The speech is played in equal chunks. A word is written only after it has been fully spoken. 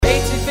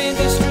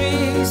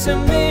youths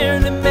are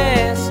merely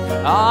mess.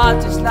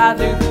 Artists'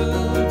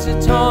 livelihoods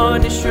are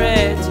torn to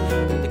shreds.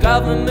 The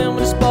government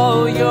will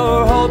spoil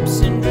your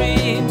hopes and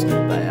dreams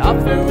by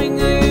offering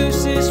the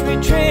useless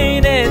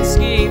retraining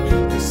scheme.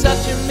 There's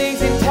such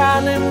amazing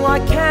talent, why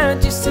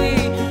can't you see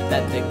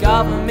that the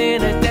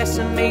government has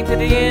decimated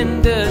the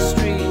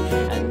industry?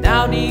 And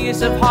now the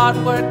years of hard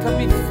work can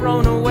be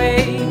thrown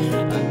away,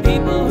 and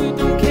people who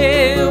don't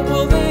care,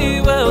 well,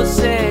 they will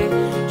say,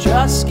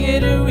 just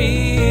get a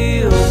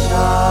real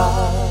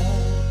job.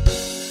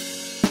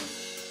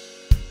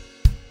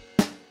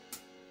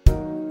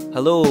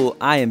 Hello,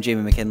 I am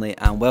Jamie McKinley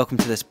and welcome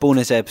to this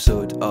bonus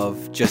episode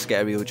of Just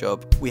Get a Real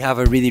Job. We have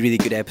a really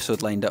good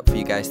episode lined up for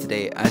you guys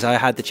today, as I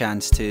had the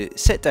chance to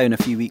sit down a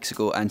few weeks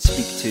ago and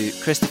speak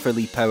to Christopher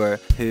Lee Power,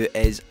 who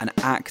is an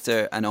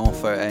actor and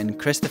author, and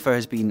Christopher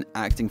has been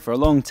acting for a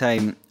long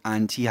time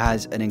and he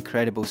has an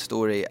incredible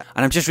story.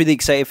 And I'm just really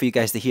excited for you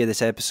guys to hear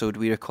this episode.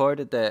 We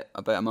recorded it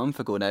about a month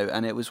ago now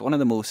and it was one of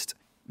the most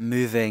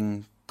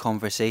moving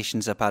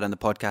conversations I've had on the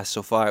podcast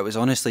so far. It was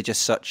honestly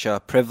just such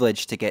a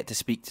privilege to get to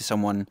speak to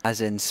someone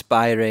as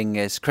inspiring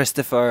as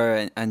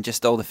Christopher and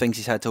just all the things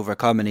he's had to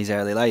overcome in his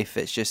early life.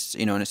 It's just,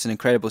 you know, and it's an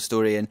incredible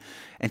story. And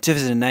in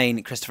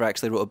 2009, Christopher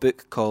actually wrote a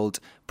book called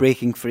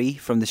Breaking Free: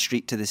 From the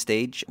Street to the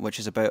Stage, which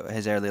is about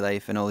his early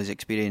life and all his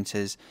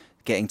experiences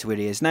getting to where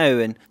he is now.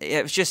 And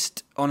it was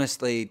just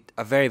honestly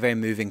a very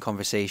moving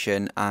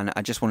conversation, and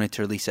I just wanted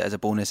to release it as a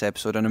bonus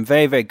episode. And I'm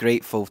very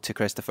grateful to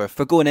Christopher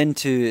for going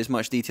into as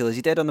much detail as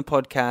he did on the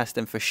podcast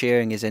and for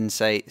sharing his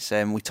insights.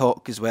 We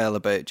talk as well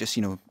about just,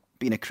 you know,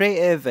 being a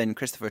creative, and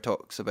Christopher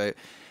talks about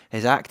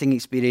his acting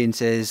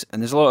experiences,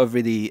 and there's a lot of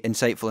really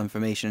insightful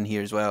information in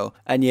here as well.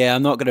 And yeah,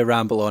 I'm not going to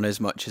ramble on as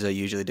much as I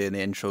usually do in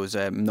the intros.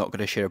 I'm not going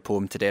to share a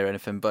poem today or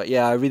anything, but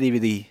yeah, I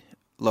really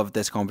loved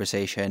this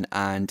conversation,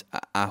 and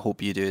I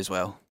hope you do as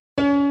well.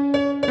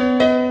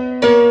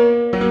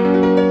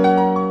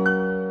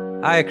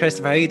 Hi,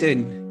 Christopher. How are you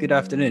doing? Good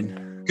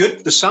afternoon.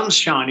 Good. The sun's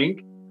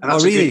shining. And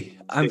that's really?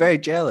 I'm very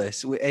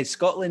jealous. In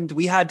Scotland,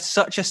 we had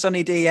such a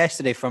sunny day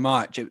yesterday for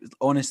March. It was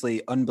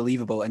honestly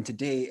unbelievable. And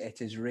today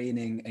it is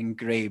raining and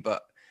grey,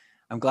 but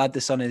I'm glad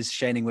the sun is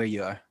shining where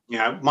you are.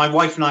 Yeah, my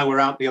wife and I were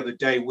out the other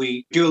day.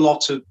 We do a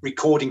lot of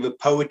recording of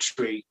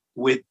poetry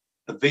with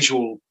a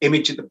visual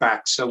image at the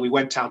back. So we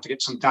went out to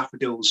get some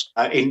daffodils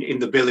in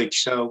the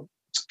village. So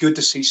it's good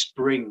to see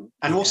spring.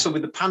 And also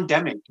with the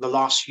pandemic, the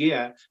last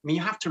year, I mean,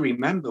 you have to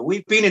remember,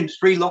 we've been in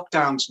 3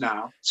 lockdowns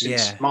now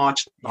since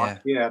March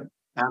last year.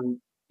 And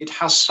it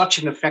has such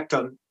an effect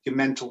on your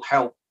mental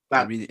health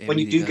that when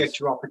you do get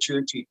your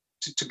opportunity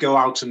to go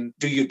out and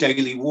do your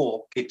daily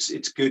walk,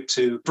 it's good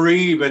to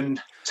breathe and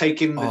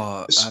take in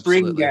the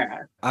spring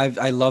air.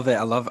 I love it.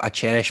 I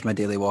cherish my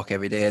daily walk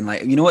every day. And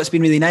like, you know what's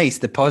been really nice?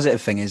 The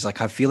positive thing is,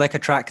 like, I feel like I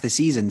track the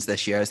seasons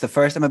this year. It's the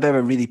first time I've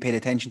ever really paid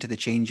attention to the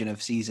changing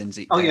of seasons.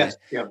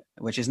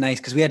 Which is nice,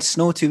 because we had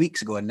snow 2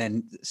 weeks ago and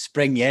then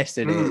spring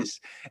yesterday.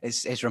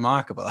 It's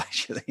remarkable,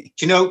 actually.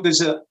 Do you know,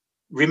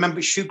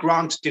 remember Hugh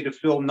Grant did a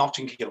film,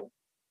 Notting Hill.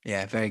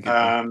 Yeah, very good.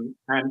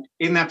 And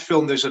in that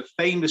film, there's a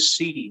famous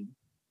scene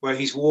where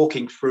he's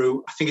walking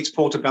through, I think it's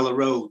Portobello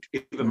Road,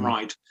 if I'm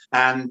right,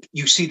 and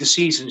you see the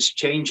seasons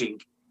changing,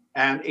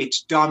 and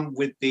it's done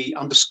with the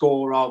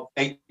underscore of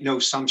Ain't No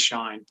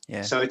Sunshine.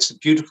 Yeah. So it's a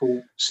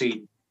beautiful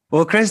scene.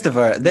 Well,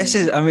 Christopher,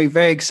 I'm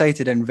very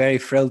excited and very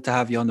thrilled to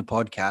have you on the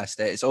podcast.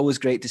 It's always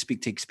great to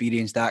speak to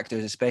experienced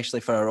actors, especially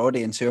for our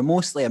audience who are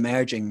mostly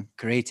emerging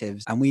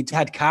creatives. And we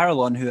had Carol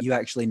on, who you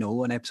actually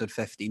know, on episode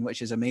 15,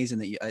 which is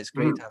amazing. It's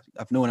great to have.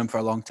 I've known him for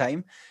a long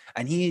time.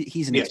 And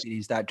he's an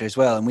experienced actor as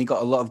well. And we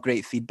got a lot of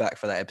great feedback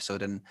for that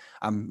episode. And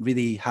I'm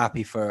really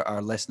happy for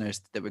our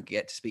listeners that we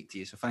get to speak to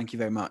you. So thank you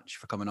very much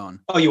for coming on.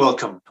 Oh, you're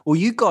welcome. Well,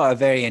 you got a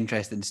very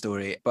interesting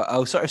story, but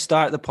I'll sort of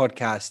start the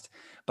podcast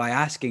by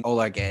asking all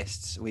our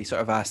guests. We sort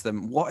of ask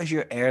them, what is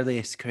your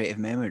earliest creative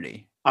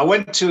memory? I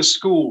went to a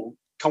school,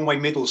 Conway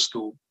Middle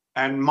School,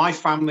 and my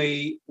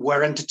family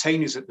were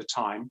entertainers at the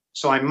time.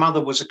 So my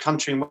mother was a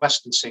country and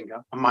western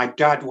singer, and my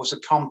dad was a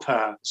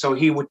compere. So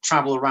he would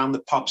travel around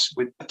the pubs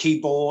with a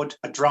keyboard,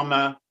 a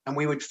drummer, and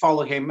we would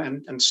follow him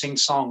and sing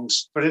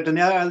songs. But at an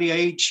early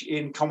age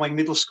in Conway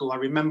Middle School, I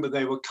remember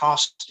they were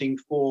casting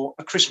for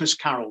A Christmas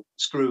Carol,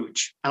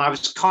 Scrooge. And I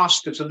was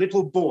cast as a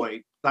little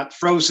boy that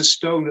throws a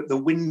stone at the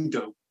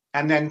window.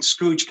 And then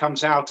Scrooge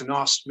comes out and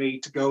asked me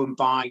to go and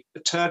buy a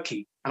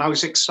turkey. And I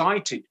was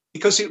excited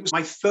because it was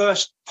my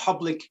first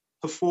public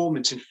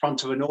performance in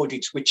front of an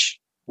audience, which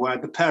were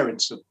the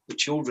parents of the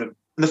children.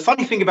 And the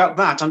funny thing about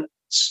that,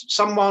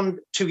 someone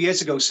 2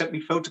 years ago sent me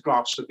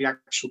photographs of the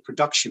actual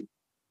production.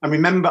 I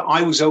remember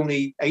I was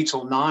only 8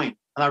 or 9.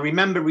 And I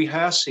remember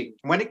rehearsing.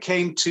 When it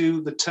came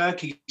to the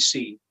turkey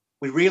scene,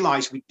 we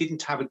realized we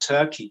didn't have a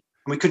turkey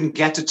and we couldn't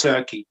get a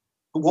turkey.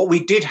 But what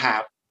we did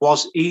have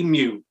was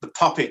Emu, the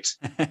puppet.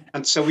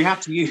 And so we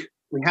had to use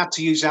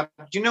that.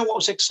 Do you know what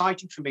was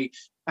exciting for me?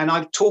 And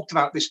I've talked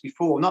about this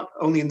before, not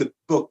only in the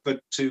book,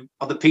 but to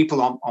other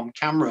people on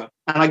camera.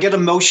 And I get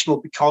emotional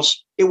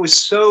because it was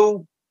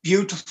so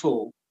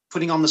beautiful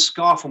putting on the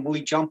scarf and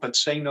woolly jumper and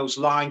saying those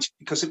lines,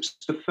 because it was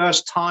the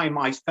first time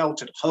I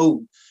felt at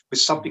home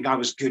with something I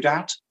was good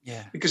at.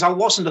 Yeah. Because I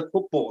wasn't a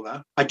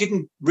footballer. I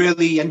didn't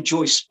really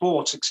enjoy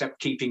sports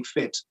except keeping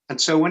fit. And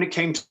so when it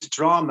came to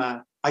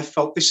drama, I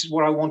felt this is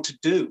what I want to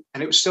do.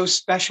 And it was so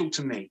special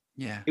to me.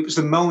 Yeah. It was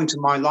the moment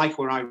in my life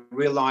where I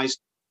realized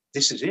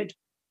this is it.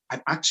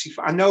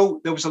 I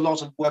know there was a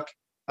lot of work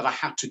that I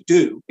had to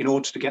do in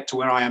order to get to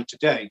where I am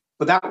today.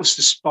 But that was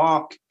the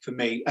spark for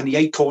me and the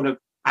acorn of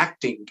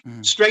acting.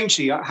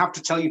 Strangely, I have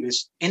to tell you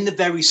this, in the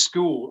very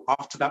school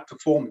after that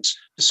performance,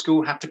 the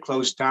school had to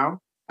close down.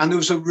 And there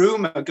was a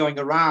rumor going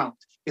around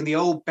in the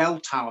old bell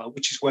tower,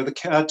 which is where the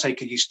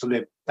caretaker used to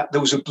live, that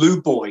there was a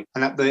blue boy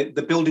and that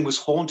the building was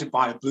haunted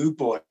by a blue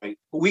boy. But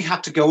we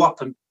had to go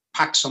up and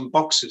pack some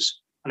boxes.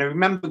 And I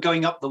remember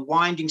going up the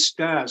winding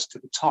stairs to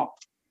the top,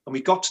 and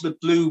we got to the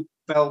blue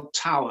bell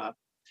tower,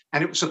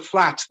 and it was a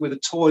flat with a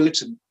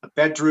toilet and a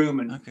bedroom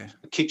and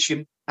a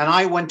kitchen. And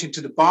I went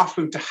into the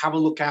bathroom to have a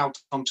look out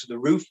onto the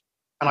roof.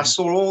 And I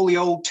saw all the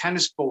old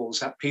tennis balls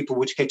that people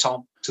would hit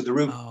on to the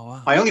roof. Oh,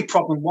 wow. My only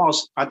problem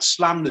was I'd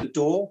slammed the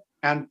door.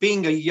 And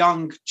being a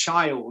young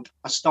child,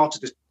 I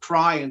started to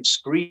cry and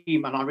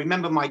scream. And I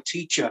remember my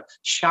teacher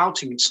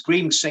shouting and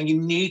screaming, saying, you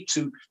need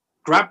to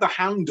grab the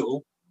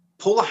handle,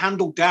 pull the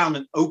handle down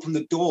and open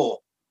the door.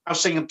 I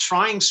was saying, I'm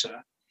trying, sir.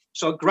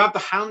 So I grabbed the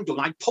handle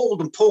and I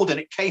pulled and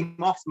it came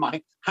off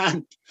my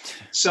hand.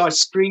 So I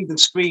screamed and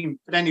screamed.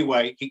 But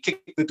anyway, he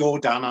kicked the door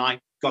down and I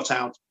got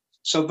out.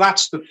 So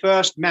that's the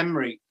first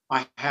memory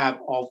I have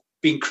of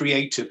being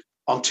creative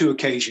on 2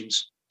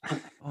 occasions. Oh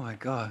my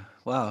God.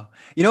 Wow.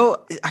 You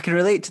know, I can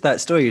relate to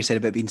that story you said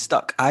about being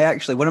stuck. I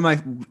actually, one of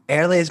my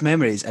earliest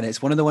memories, and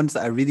it's one of the ones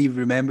that I really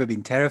remember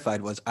being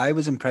terrified, was I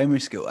was in primary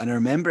school. And I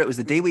remember it was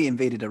the day we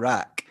invaded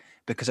Iraq,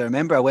 because I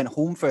remember I went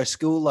home for a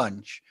school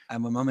lunch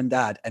and my mum and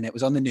dad, and it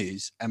was on the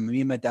news, and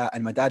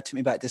my dad took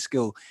me back to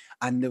school,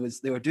 and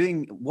they were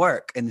doing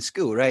work in the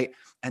school, right?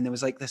 And there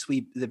was like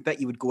the bit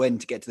you would go in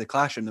to get to the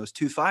classroom, there was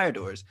 2 fire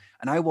doors,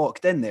 and I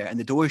walked in there and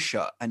the doors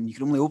shut and you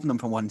could only open them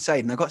from one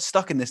side, and I got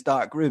stuck in this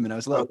dark room, and I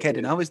was a little kid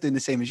and I was doing the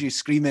same as you,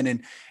 screaming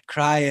and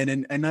crying,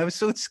 and I was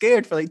so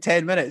scared for like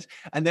 10 minutes,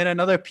 and then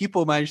another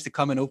people managed to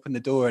come and open the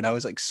door, and I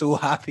was like so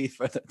happy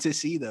for them to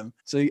see them.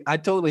 So I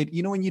totally,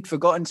 you know, when you'd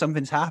forgotten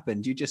something's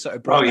happened, you just sort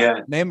of brought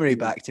that memory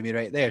back to me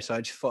right there. So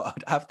I just thought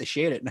I'd have to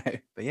share it now.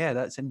 But yeah,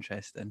 that's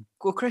interesting.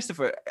 Well,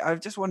 Christopher, I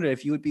just wondered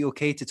if you would be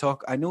okay to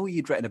talk. I know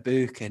you'd written a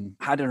book and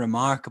had a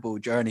remarkable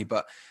journey,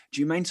 but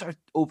do you mind sort of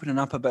opening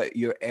up about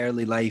your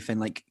early life and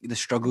like the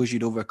struggles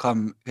you'd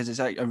overcome? Because it's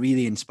a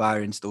really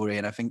inspiring story,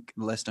 and I think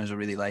the listeners will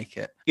really like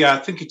it. Yeah, I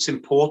think it's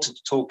important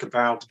to talk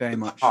about Very the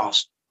much.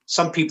 past.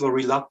 Some people are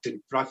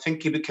reluctant, but I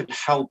think if it can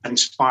help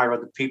inspire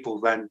other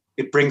people, then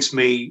it brings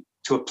me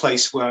to a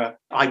place where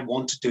I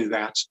want to do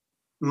that.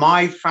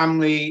 My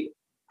family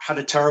had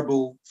a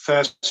terrible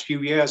first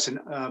few years in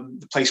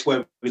the place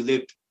where we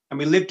lived. And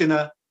we lived in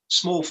a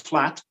small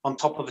flat on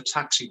top of a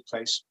taxi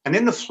place. And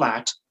in the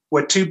flat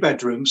were 2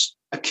 bedrooms,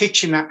 a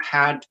kitchen that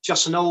had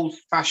just an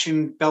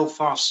old-fashioned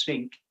Belfast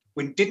sink.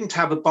 We didn't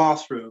have a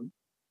bathroom,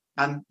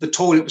 and the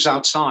toilet was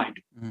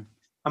outside. Mm.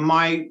 And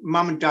my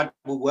mum and dad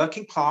were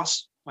working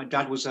class. My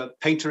dad was a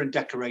painter and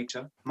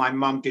decorator. My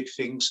mum did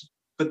things,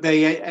 but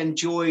they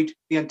enjoyed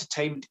the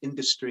entertainment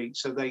industry,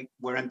 so they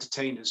were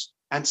entertainers.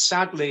 And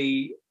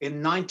sadly,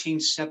 in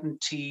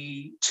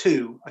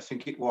 1972, I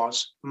think it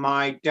was,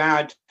 my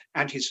dad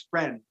and his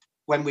friend,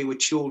 when we were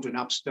children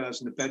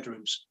upstairs in the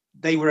bedrooms,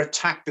 they were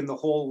attacked in the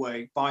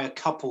hallway by a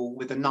couple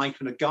with a knife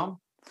and a gun.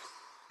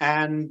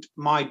 And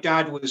my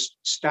dad was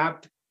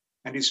stabbed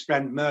and his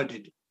friend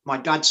murdered. My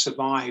dad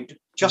survived.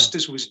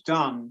 Justice was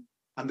done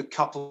and the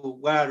couple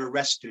were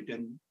arrested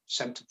and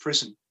sent to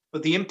prison.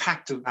 But the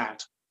impact of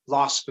that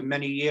lasts for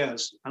many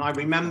years. And I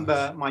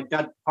remember my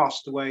dad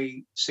passed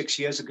away 6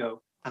 years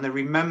ago. And I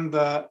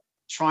remember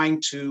trying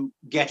to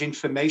get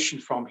information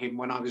from him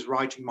when I was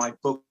writing my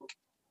book.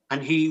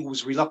 And he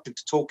was reluctant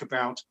to talk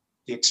about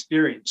the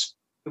experience.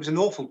 It was an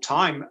awful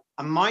time.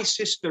 And my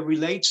sister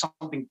relayed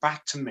something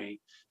back to me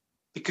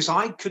because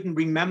I couldn't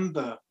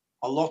remember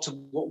a lot of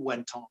what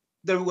went on.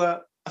 There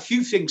were a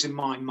few things in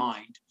my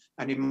mind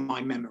and in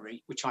my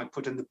memory, which I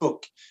put in the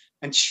book.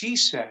 And she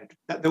said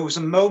that there was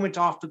a moment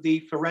after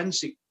the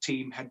forensic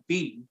team had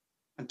been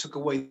and took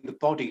away the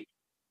body.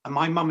 And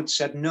my mum had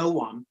said no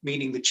one,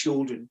 meaning the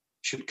children,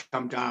 should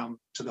come down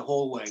to the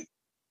hallway.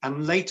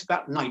 And later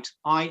that night,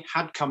 I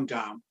had come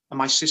down and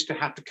my sister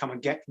had to come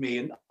and get me.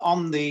 And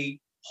on the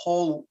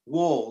hall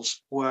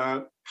walls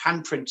were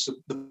handprints of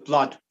the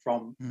blood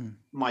from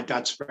my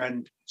dad's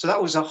friend. So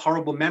that was a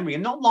horrible memory.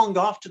 And not long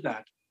after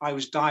that, I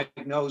was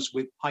diagnosed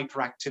with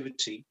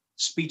hyperactivity,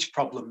 speech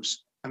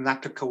problems, and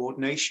lack of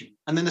coordination.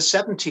 And in the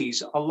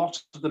 70s, a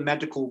lot of the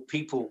medical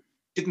people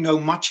didn't know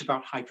much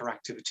about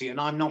hyperactivity,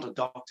 and I'm not a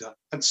doctor.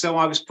 And so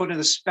I was put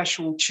in a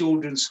special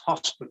children's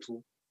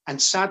hospital.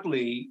 And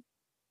sadly,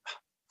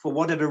 for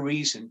whatever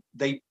reason,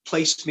 they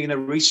placed me in a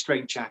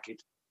restraint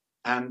jacket.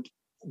 And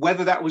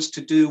whether that was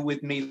to do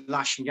with me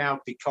lashing out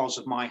because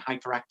of my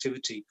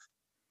hyperactivity,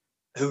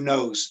 who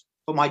knows?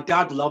 But my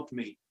dad loved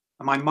me.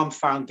 And my mum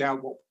found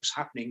out what was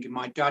happening. And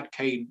my dad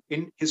came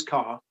in his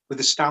car with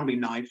a Stanley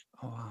knife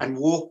and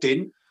walked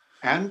in.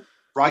 And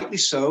rightly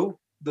so,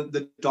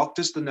 the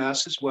doctors, the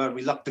nurses were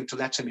reluctant to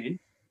let him in.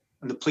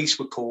 And the police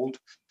were called.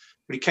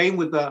 But he came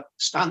with a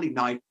Stanley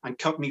knife and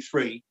cut me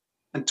free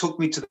and took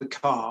me to the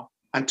car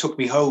and took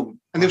me home.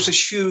 And there was a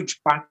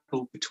huge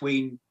battle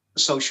between the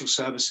social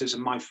services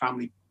and my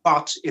family.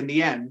 But in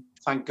the end,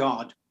 thank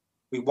God,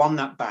 we won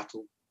that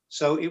battle.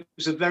 So it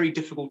was a very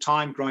difficult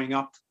time growing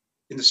up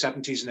in the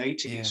 70s and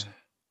 80s. Yeah.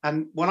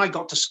 And when I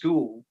got to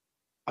school,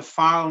 I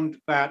found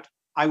that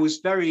I was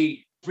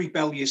very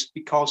rebellious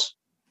because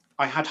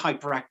I had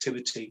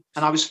hyperactivity.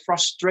 And I was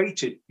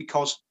frustrated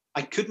because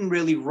I couldn't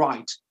really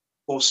write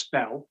or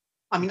spell.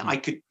 I mean, I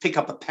could pick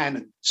up a pen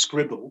and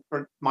scribble,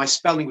 but my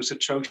spelling was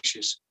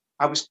atrocious.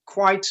 I was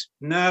quite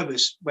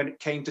nervous when it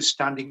came to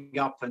standing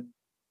up and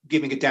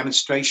giving a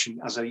demonstration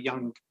as a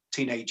young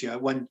teenager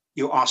when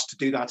you're asked to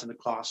do that in the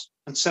class.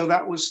 And so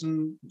that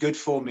wasn't good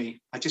for me.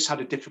 I just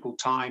had a difficult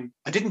time.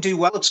 I didn't do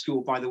well at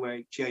school, by the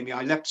way, Jamie.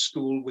 I left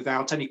school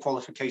without any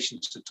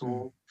qualifications at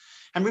all.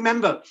 And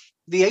remember,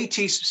 the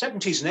 80s,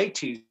 70s and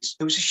 80s,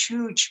 there was a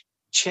huge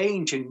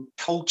change in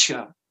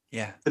culture,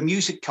 the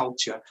music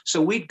culture.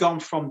 So we'd gone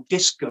from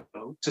disco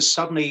to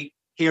suddenly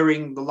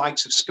hearing the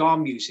likes of ska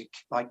music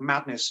like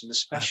Madness and the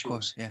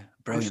Specials. Of course,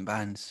 brilliant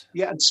bands.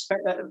 Yeah,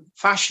 and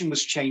fashion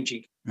was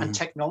changing and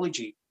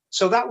technology.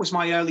 So that was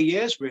my early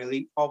years,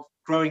 really, of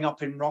growing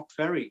up in Rock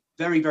Ferry.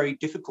 Very, very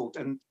difficult.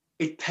 And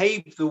it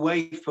paved the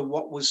way for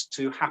what was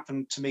to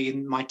happen to me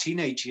in my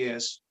teenage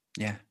years.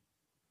 Yeah.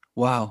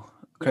 Wow.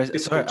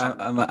 Chris, sorry,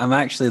 I'm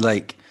actually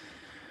like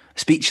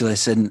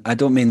speechless, and I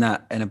don't mean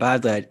that in a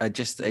bad way.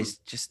 It's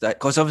just that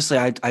because obviously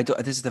I don't.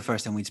 This is the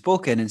first time we'd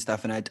spoken and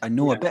stuff, and I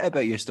know a bit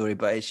about your story,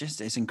 but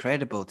it's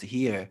incredible to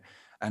hear,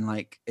 and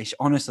like it's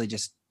honestly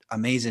just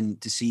amazing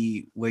to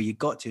see where you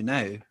got to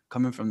now,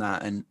 coming from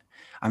that, and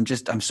I'm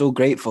so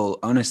grateful.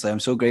 Honestly, I'm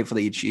so grateful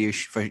that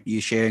for you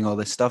sharing all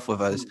this stuff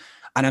with us.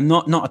 And I'm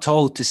not at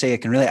all to say I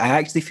can relate. I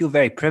actually feel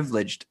very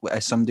privileged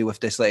as somebody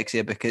with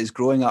dyslexia, because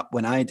growing up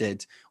when I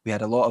did, we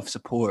had a lot of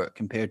support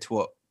compared to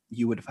what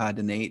you would have had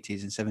in the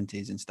 80s and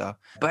 70s and stuff.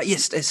 But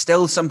yes, it's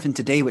still something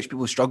today which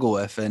people struggle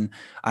with. And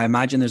I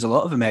imagine there's a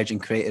lot of emerging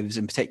creatives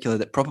in particular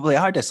that probably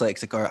are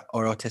dyslexic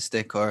or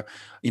autistic, or,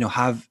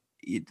 have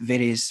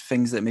various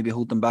things that maybe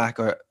hold them back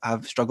or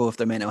have struggled with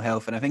their mental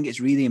health. And I think it's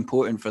really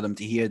important for them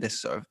to hear this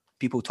sort of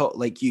people talk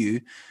like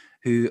you,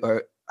 who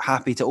are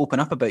happy to open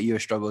up about your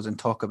struggles and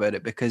talk about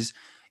it, because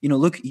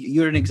look,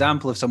 you're an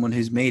example of someone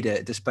who's made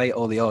it despite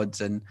all the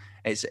odds, and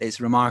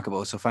it's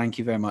remarkable. So thank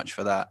you very much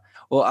for that.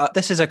 Well,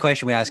 this is a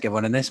question we ask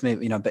everyone, and this may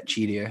a bit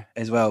cheerier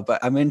as well,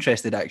 but I'm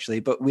interested actually.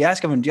 But we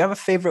ask everyone, do you have a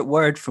favorite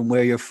word from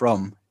where you're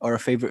from, or a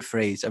favorite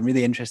phrase? I'm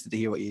really interested to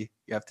hear what you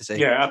have to say.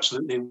 Yeah,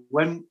 absolutely.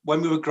 When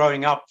we were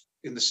growing up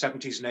in the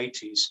 70s and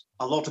 80s,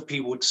 a lot of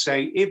people would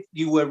say, if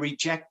you were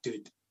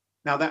rejected,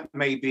 now that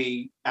may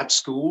be at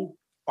school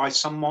by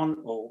someone,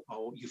 or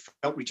you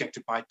felt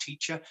rejected by a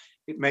teacher.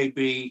 It may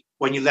be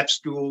when you left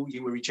school,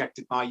 you were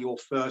rejected by your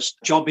first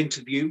job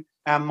interview.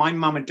 And my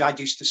mum and dad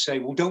used to say,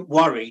 well, don't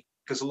worry,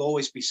 because there'll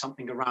always be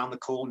something around the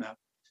corner.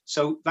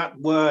 So that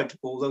word,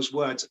 or those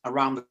words,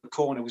 around the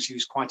corner, was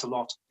used quite a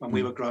lot when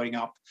we were growing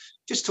up,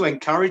 just to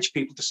encourage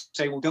people to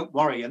say, well, don't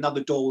worry,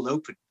 another door will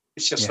open.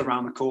 It's just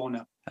around the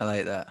corner. I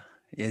like that.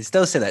 Yeah, I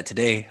still say that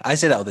today. I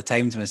say that all the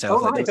time to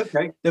myself. Oh, right,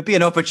 okay. There'll be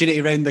an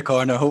opportunity around the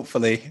corner,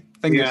 hopefully.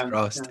 Fingers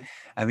crossed. Yeah.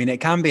 I mean, it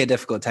can be a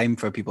difficult time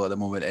for people at the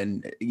moment,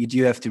 and you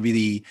do have to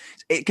really,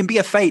 it can be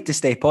a fight to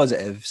stay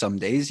positive some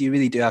days. You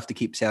really do have to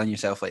keep telling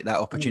yourself like that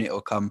opportunity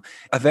will come.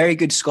 A very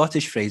good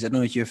Scottish phrase, I don't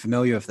know if you're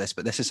familiar with this,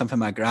 but this is something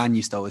my gran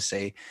used to always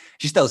say.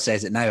 She still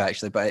says it now,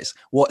 actually, but it's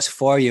what's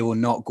for you will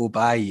not go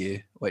by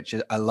you, which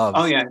I love.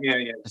 Oh, yeah.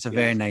 It's a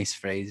very nice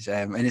phrase,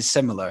 and it's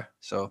similar.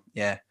 So,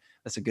 yeah,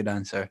 that's a good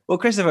answer. Well,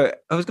 Christopher,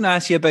 I was going to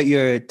ask you about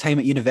your time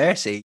at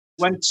university.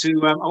 I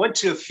went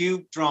to a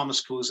few drama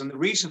schools, and the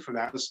reason for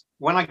that was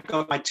when I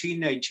got my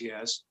teenage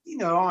years,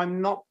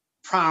 I'm not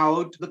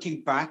proud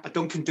looking back. I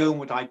don't condone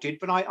what I did,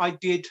 but I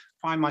did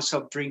find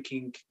myself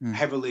drinking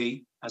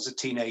heavily as a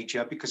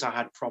teenager because I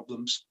had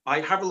problems. I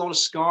have a lot of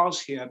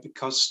scars here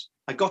because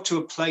I got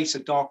to a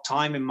dark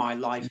time in my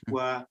life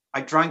where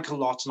I drank a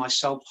lot and I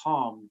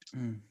self-harmed.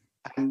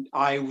 And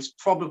I was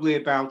probably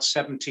about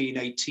 17,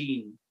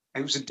 18.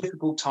 It was a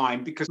difficult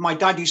time because my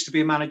dad used to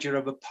be a manager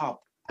of a pub.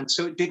 And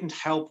so it didn't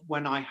help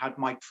when I had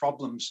my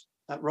problems,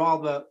 that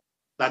rather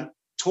than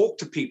talk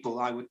to people,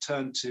 I would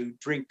turn to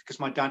drink,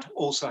 because my dad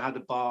also had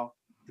a bar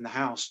in the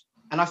house.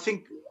 And I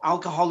think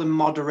alcohol in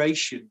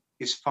moderation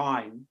is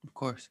fine. Of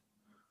course.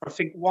 But I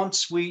think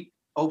once we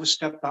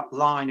overstep that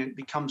line and it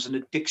becomes an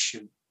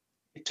addiction,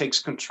 it takes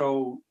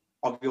control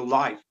of your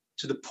life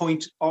to the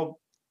point of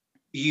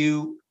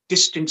you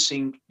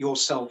distancing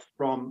yourself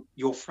from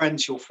your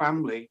friends, your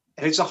family.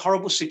 And it's a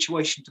horrible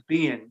situation to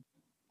be in.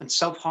 And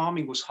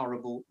self-harming was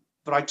horrible,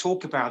 but I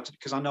talk about it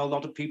because I know a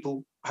lot of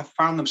people have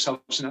found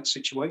themselves in that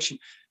situation.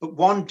 But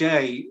one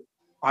day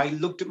I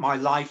looked at my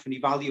life and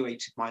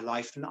evaluated my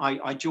life, and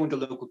I joined a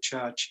local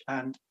church,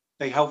 and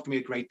They helped me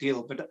a great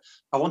deal, but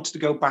I wanted to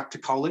go back to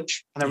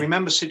college. And I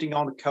remember sitting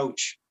on a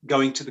coach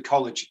going to the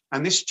college,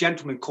 and this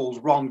gentleman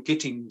called Ron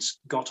Gittings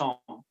got on,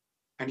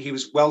 and he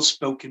was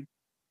well-spoken,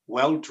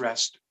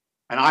 well-dressed.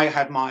 And I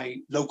had my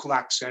local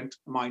accent,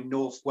 my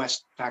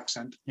Northwest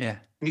accent. Yeah.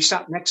 And he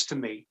sat next to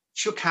me,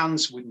 shook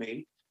hands with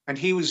me, and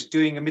he was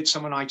doing A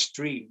Midsummer Night's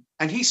Dream.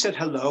 And he said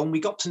hello, and we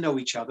got to know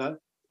each other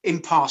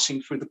in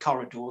passing through the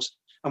corridors.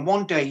 And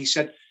one day he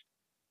said,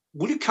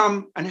 will you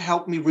come and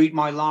help me read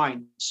my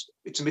lines?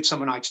 It's A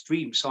Midsummer Night's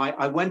Dream. So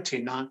I went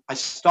in and I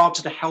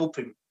started to help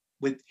him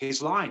with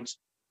his lines.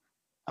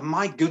 And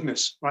my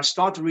goodness, when I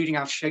started reading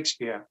out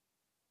Shakespeare,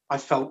 I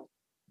felt,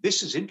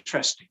 this is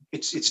interesting.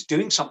 It's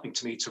doing something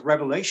to me. It's a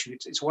revelation.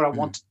 It's what I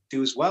want to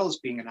do as well as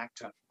being an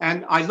actor.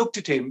 And I looked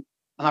at him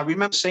and I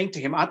remember saying to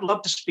him, I'd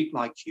love to speak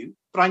like you,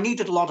 but I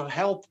needed a lot of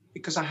help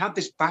because I had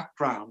this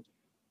background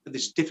at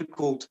this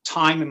difficult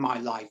time in my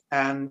life.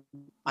 And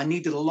I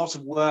needed a lot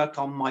of work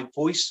on my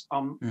voice,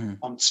 on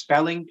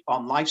spelling,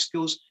 on life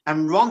skills.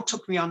 And Ron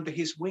took me under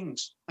his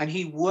wings and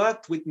he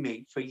worked with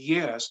me for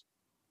years.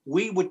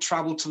 We would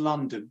travel to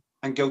London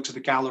and go to the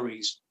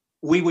galleries.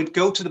 We would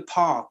go to the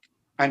park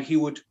and he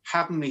would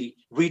have me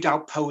read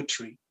out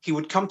poetry. He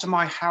would come to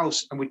my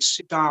house and we'd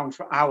sit down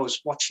for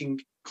hours watching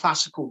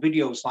classical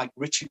videos like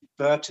Richard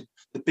Burton,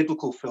 the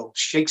biblical films,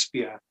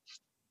 Shakespeare,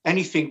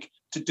 anything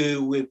to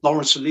do with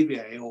Laurence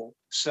Olivier or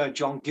Sir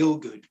John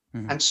Gielgud.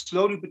 And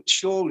slowly but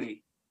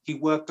surely, he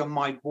worked on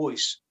my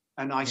voice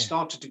and I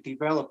started to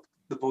develop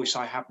the voice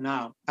I have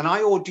now. And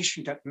I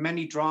auditioned at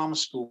many drama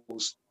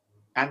schools.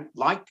 And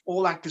like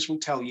all actors will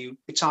tell you,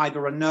 it's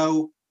either a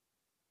no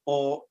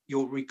or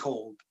you're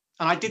recalled.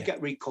 And I did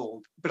get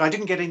recalled, but I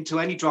didn't get into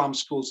any drama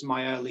schools in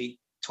my early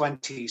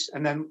 20s.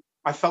 And then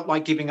I felt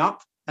like giving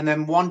up. And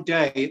then one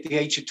day at the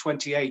age of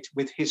 28,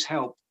 with his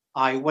help,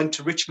 I went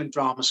to Richmond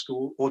Drama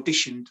School,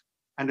 auditioned,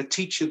 and a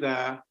teacher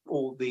there,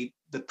 or the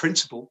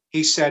principal,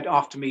 he said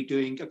after me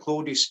doing a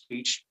Claudius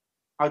speech,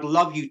 I'd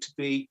love you to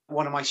be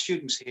one of my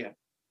students here.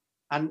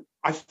 And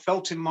I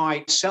felt in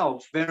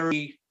myself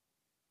very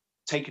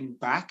taken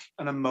back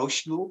and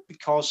emotional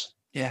because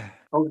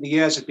over the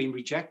years I'd been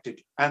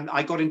rejected. And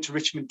I got into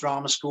Richmond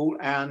Drama School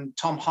and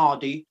Tom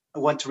Hardy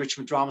went to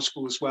Richmond Drama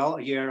School as well,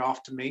 a year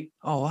after me.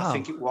 Oh, wow. I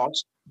think it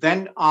was.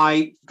 Then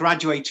I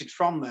graduated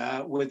from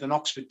there with an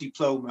Oxford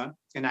diploma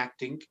in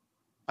acting.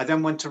 I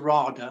then went to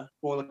RADA,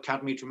 Royal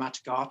Academy of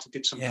Dramatic Art, and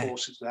did some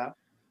courses there.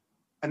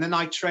 And then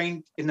I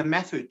trained in the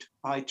method.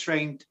 I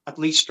trained at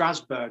Lee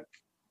Strasberg,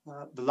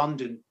 the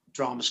London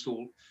Drama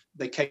School.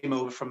 They came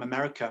over from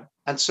America.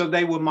 And so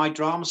they were my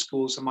drama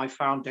schools and my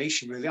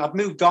foundation, really. I've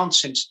moved on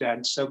since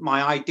then. So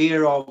my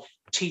idea of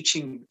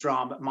teaching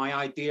drama, my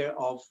idea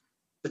of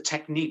the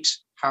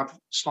techniques have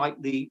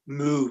slightly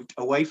moved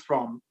away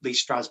from Lee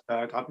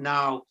Strasberg. I've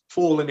now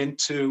fallen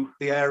into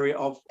the area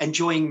of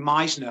enjoying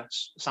Meisner,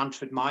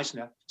 Sanford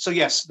Meisner. So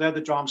yes, they're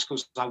the drama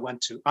schools I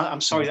went to.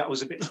 I'm sorry that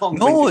was a bit long.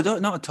 No,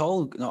 not at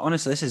all. No,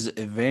 honestly, this is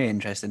very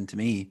interesting to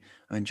me.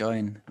 I'm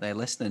enjoying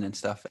listening and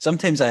stuff.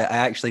 Sometimes I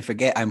actually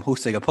forget I'm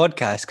hosting a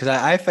podcast because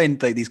I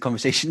find like these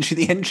conversations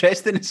really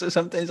interesting. So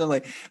sometimes I'm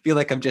like feel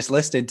like I'm just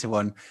listening to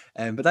one.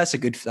 But that's a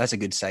good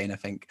sign, I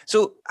think.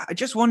 So I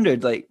just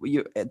wondered, like,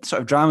 you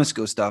sort of drama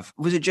school stuff,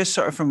 was it just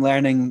sort of from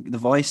learning the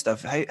voice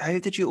stuff? How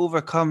did you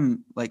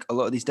overcome like a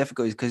lot of these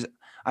difficulties? Because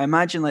I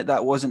imagine like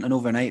that wasn't an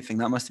overnight thing.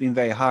 That must have been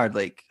very hard.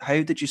 Like,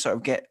 how did you sort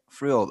of get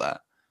through all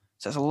that?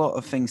 So there's a lot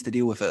of things to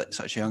deal with at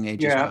such a young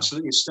age. Yeah, as well.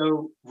 Absolutely.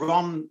 So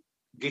Ron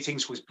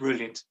Gittings was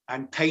brilliant,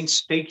 and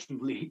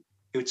painstakingly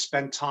he would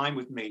spend time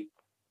with me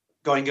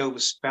going over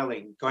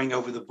spelling, going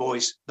over the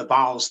voice, the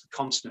vowels, the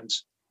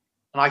consonants.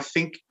 And I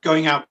think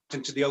going out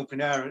into the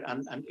open air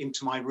and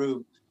into my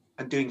room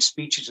and doing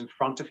speeches in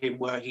front of him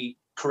where he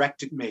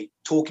corrected me,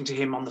 talking to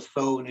him on the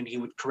phone and he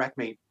would correct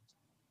me.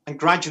 And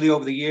gradually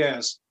over the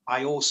years,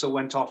 I also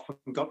went off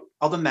and got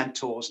other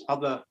mentors,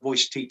 other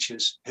voice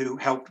teachers who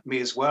helped me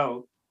as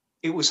well.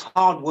 It was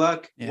hard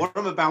work. Yeah. What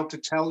I'm about to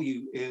tell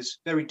you is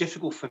very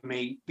difficult for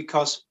me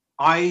because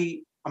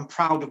I am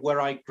proud of where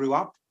I grew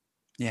up.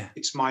 Yeah,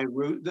 it's my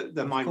root.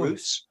 They're my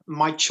roots.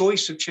 My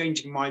choice of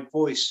changing my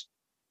voice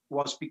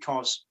was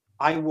because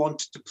I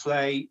wanted to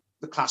play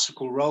the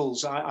classical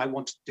roles. I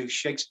wanted to do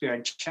Shakespeare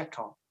and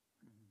Chekhov.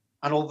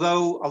 And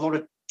although a lot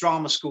of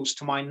drama schools,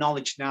 to my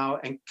knowledge now,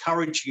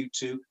 encourage you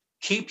to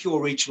keep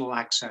your regional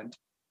accent,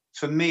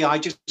 for me, I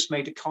just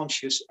made a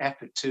conscious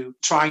effort to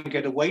try and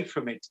get away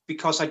from it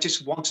because I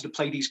just wanted to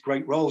play these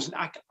great roles.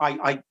 And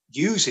I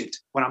use it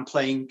when I'm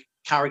playing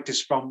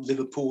characters from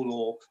Liverpool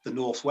or the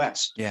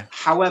Northwest. Yeah.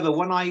 However,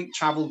 when I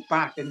traveled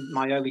back in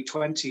my early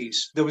 20s,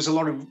 there was a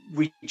lot of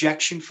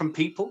rejection from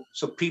people.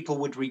 So people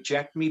would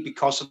reject me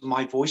because of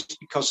my voice,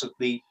 because of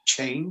the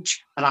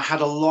change. And I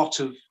had a lot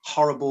of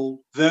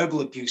horrible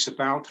verbal abuse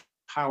about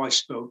how I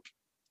spoke.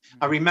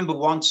 I remember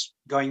once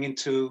going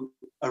into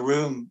a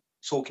room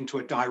talking to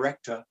a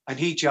director, and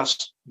he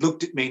just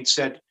looked at me and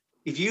said,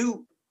 if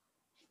you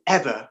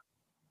ever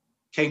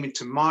came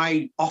into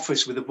my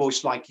office with a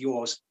voice like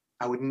yours,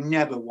 I would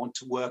never want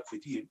to work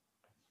with you.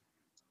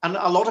 And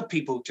a lot of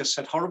people just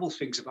said horrible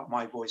things about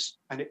my voice.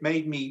 And it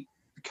made me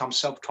become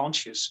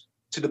self-conscious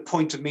to the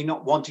point of me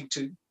not wanting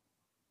to,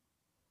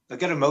 I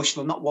get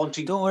emotional, not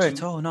wanting Don't worry to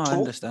at all. No, I talk to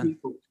understand.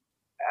 people.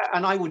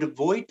 And I would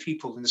avoid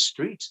people in the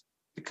street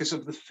because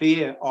of the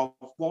fear of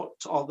what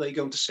are they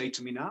going to say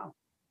to me now?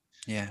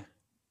 Yeah.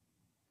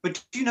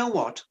 But do you know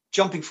what?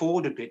 Jumping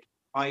forward a bit,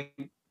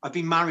 I've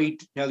been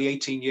married nearly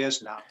 18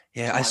 years now.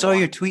 Yeah, I saw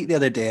your tweet the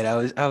other day, and I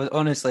was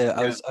honestly,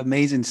 I was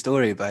amazing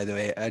story, by the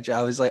way.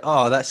 I was like,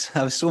 oh,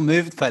 I was so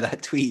moved by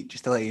that tweet,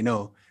 just to let you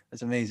know.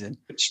 That's amazing.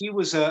 But she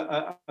was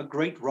a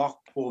great rock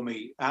for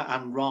me,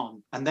 and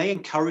Ron, and they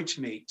encouraged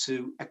me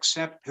to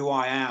accept who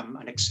I am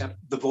and accept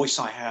the voice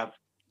I have.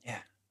 Yeah.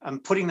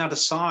 And putting that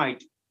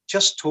aside,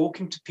 just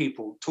talking to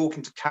people,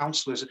 talking to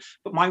counselors.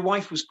 But my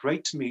wife was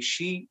great to me.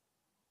 She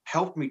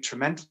helped me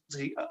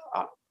tremendously.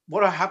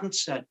 What I haven't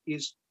said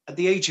is at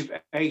the age of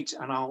 8,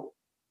 and I'll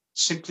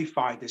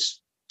simplify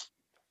this.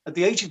 At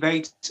the age of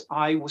 8,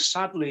 I was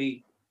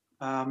sadly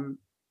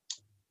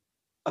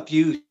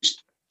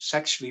abused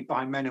sexually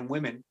by men and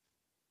women,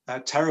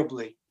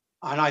 terribly.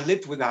 And I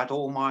lived with that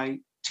all my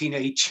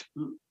teenage,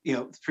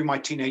 through my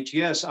teenage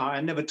years.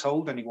 I never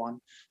told anyone.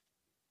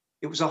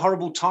 It was a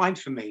horrible time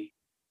for me.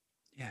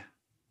 Yeah.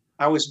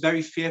 I was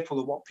very fearful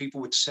of what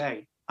people would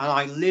say. And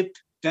I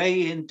lived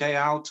day in, day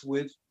out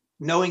with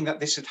knowing that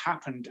this had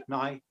happened. And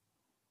I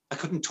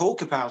couldn't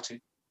talk about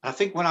it. And I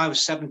think when I was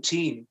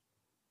 17,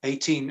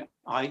 18,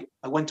 I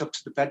went up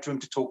to the bedroom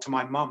to talk to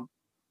my mum.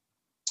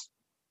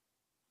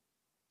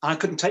 And I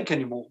couldn't take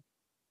any more.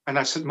 And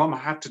I said, Mum, I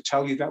had to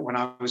tell you that when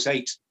I was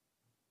 8,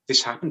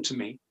 this happened to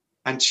me.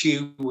 And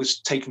she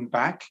was taken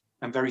back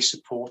and very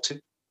supportive.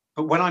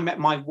 But when I met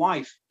my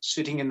wife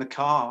sitting in the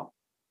car,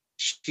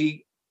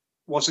 she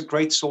was a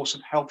great source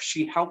of help.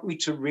 She helped me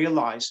to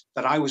realize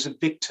that I was a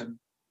victim,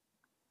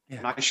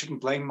 and I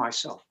shouldn't blame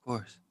myself. Of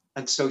course.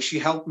 And so she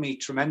helped me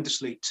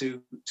tremendously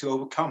to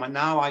overcome. And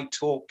now I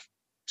talk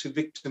to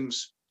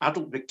victims,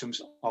 adult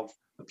victims of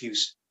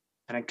abuse,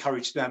 and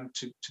encourage them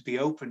to be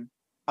open.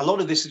 A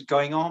lot of this is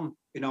going on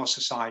in our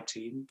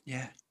society.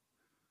 Yeah.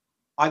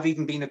 I've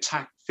even been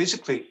attacked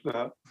physically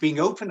for being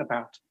open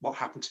about what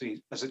happened to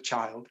me as a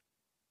child.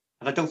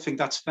 And I don't think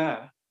that's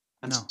fair.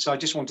 And so I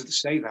just wanted to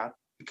say that,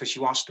 because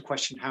you asked the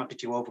question, how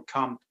did you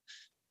overcome?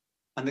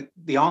 And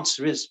the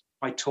answer is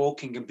by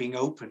talking and being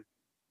open.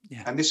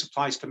 Yeah. And this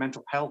applies to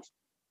mental health.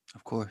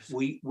 Of course.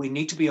 We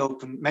need to be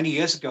open. Many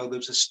years ago, there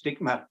was a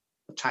stigma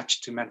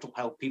attached to mental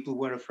health. People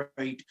were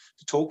afraid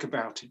to talk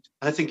about it.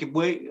 And I think if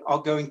we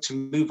are going to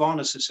move on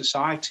as a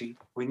society,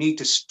 we need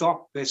to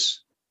stop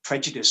this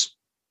prejudice.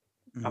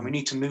 And we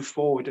need to move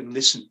forward and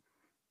listen.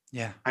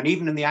 Yeah. And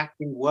even in the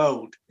acting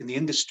world, in the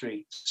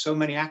industry, so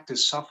many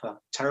actors suffer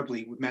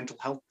terribly with mental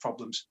health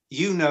problems.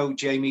 You know,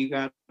 Jamie,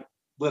 that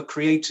we're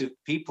creative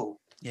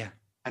people. Yeah.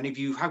 And if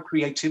you have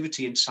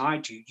creativity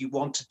inside you, you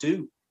want to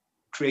do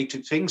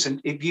creative things.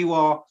 And if you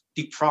are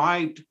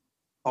deprived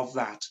of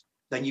that,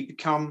 then you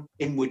become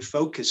inward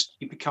focused.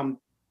 You become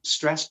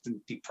stressed and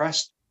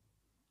depressed,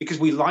 because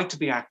we like to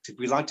be active.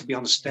 We like to be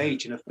on the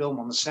stage in a film,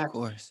 on the set, of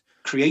course,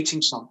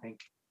 creating something.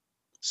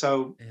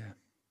 So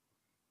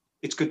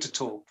it's good to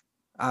talk.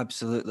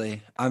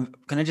 Absolutely. Can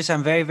I just say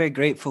I'm very, very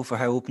grateful for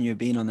how open you've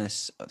been on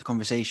this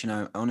conversation.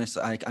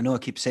 Honestly, I know I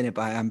keep saying it,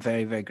 but I'm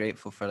very, very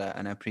grateful for that,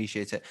 and I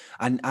appreciate it.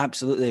 And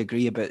absolutely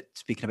agree about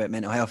speaking about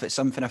mental health. It's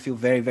something I feel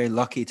very, very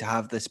lucky to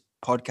have this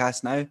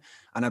podcast now,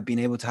 and I've been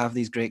able to have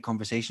these great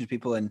conversations with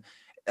people. And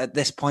at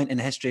this point in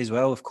history as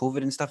well, with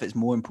COVID and stuff, it's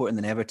more important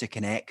than ever to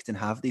connect and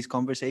have these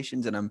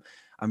conversations. And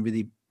I'm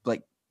really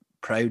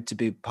proud to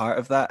be part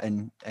of that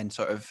and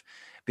sort of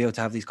be able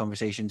to have these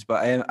conversations.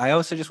 But I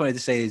also just wanted to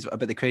say is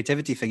about the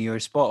creativity thing. You were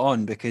spot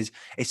on, because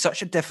it's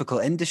such a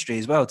difficult industry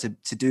as well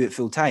to do it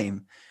full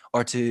time,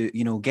 or to,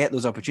 get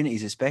those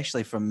opportunities,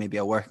 especially from maybe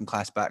a working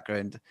class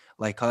background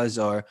like us,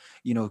 or,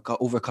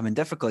 overcoming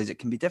difficulties. It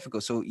can be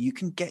difficult. So you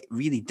can get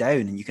really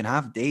down, and you can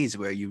have days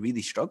where you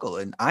really struggle.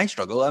 And I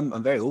struggle.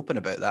 I'm very open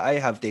about that. I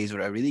have days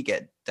where I really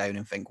get down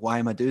and think, why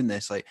am I doing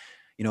this?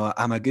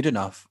 Am I good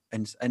enough?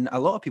 And a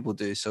lot of people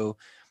do. So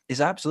it's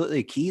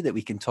absolutely key that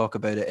we can talk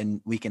about it,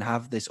 and we can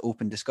have this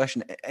open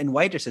discussion in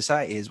wider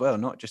society as well,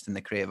 not just in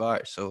the creative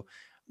arts. So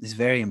it's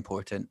very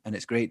important, and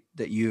it's great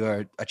that you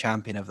are a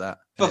champion of that.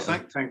 Well,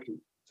 thank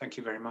you. Thank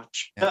you very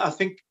much. Yeah. I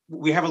think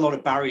we have a lot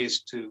of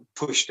barriers to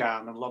push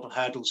down and a lot of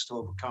hurdles to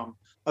overcome.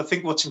 I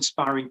think what's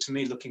inspiring to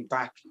me looking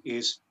back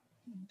is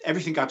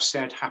everything I've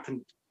said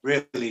happened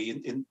really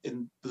in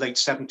the late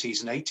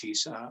 70s and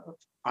 80s.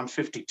 I'm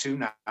 52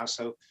 now,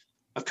 so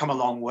I've come a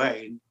long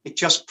way. It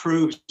just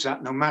proves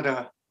that no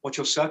matter what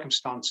your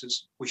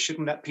circumstances, we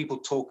shouldn't let people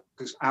talk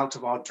us out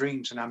of our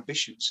dreams and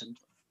ambitions. And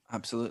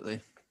absolutely,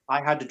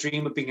 I had a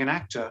dream of being an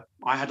actor.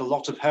 I had a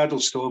lot of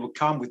hurdles to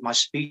overcome with my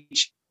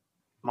speech,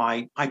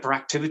 my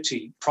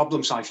hyperactivity,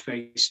 problems I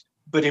faced.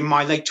 But in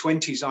my late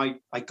 20s,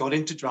 I got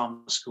into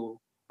drama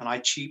school and I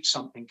achieved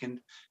something. And,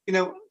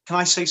 can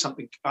I say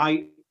something?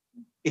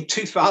 In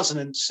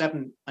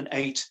 2007 and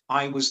 8,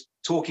 I was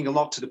talking a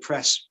lot to the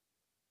press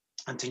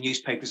and to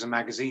newspapers and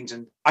magazines.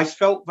 And I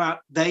felt that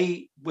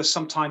they were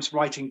sometimes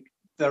writing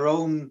their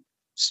own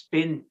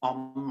spin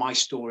on my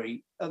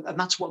story. And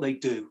that's what they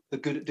do. They're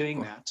good at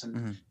doing that.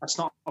 And that's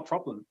not a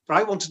problem. But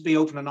I wanted to be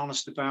open and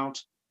honest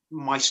about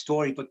my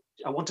story, but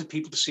I wanted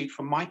people to see it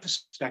from my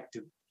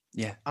perspective.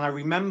 Yeah. And I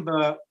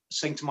remember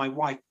saying to my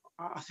wife,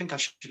 I think I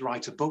should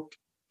write a book,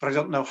 but I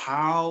don't know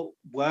how,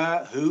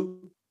 where, who.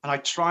 And I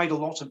tried a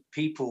lot of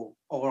people,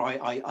 or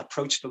I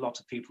approached a lot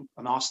of people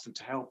and asked them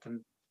to help.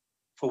 And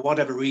for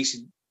whatever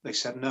reason, they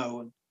said no.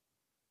 And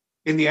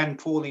in the end,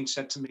 Pauline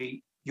said to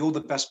me, "You're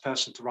the best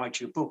person to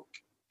write your book."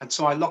 And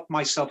so I locked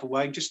myself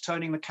away, just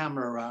turning the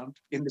camera around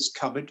in this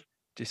cupboard.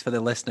 Just for the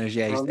listeners,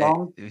 yeah, you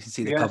can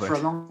see the cupboard. For a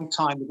long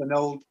time with an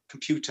old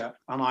computer.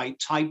 And I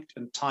typed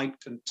and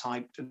typed and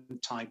typed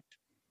and typed.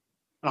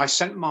 And I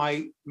sent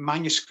my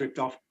manuscript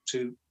off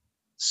to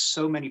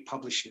so many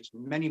publishers,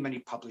 many, many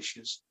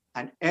publishers.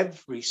 And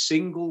every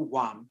single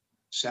one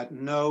said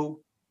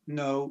no,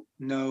 no,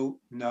 no,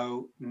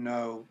 no,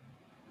 no,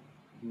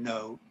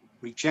 no.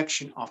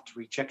 Rejection after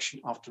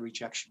rejection after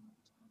rejection.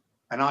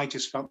 And I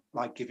just felt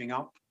like giving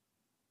up.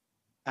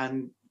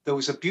 And there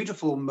was a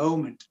beautiful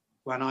moment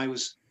when I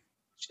was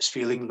just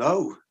feeling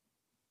low.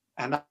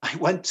 And I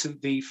went to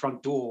the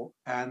front door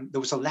and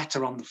there was a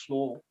letter on the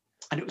floor.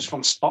 And it was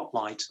from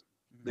Spotlight,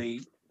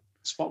 the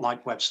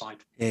Spotlight website,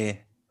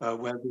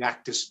 where the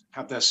actors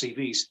have their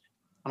CVs.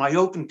 And I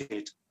opened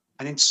it,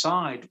 and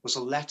inside was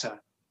a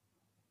letter.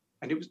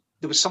 And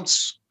there was some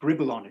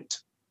scribble on it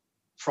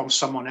from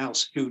someone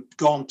else who'd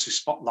gone to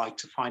Spotlight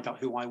to find out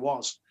who I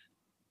was.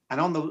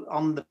 And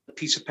on the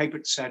piece of paper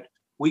it said,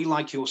 "We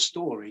like your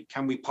story.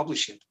 Can we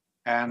publish it?"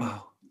 And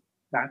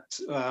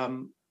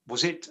that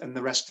was it. And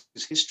the rest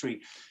is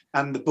history.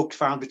 And the book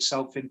found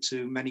itself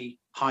into many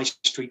high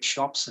street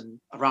shops and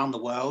around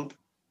the world.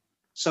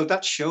 So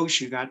that shows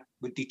you that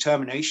with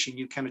determination,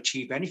 you can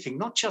achieve anything,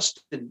 not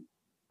just in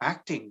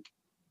acting,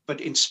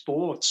 but in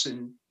sports,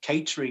 in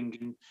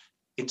catering,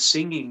 in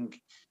singing,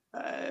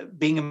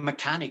 being a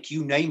mechanic,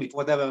 you name it,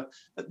 whatever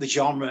the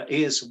genre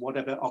is,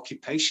 whatever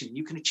occupation,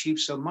 you can achieve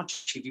so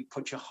much if you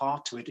put your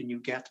heart to it and you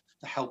get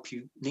the help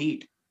you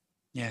need.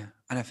 Yeah.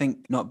 And I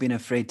think not being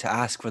afraid to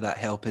ask for that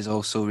help is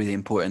also really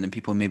important, and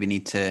people maybe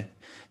need to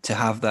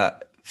have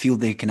that, feel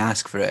they can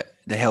ask for it.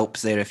 The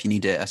help's there if you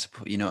need it, I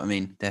suppose, you know what I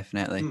mean?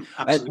 Definitely.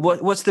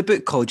 What's the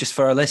book called, just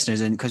for our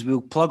listeners, and because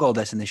we'll plug all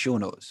this in the show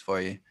notes for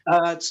you?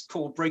 It's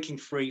called Breaking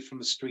Free from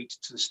the Street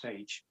to the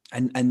Stage.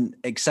 And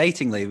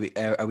excitingly,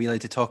 are we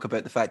allowed to talk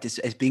about the fact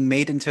it's being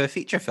made into a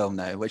feature film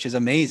now, which is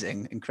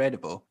amazing,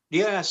 incredible.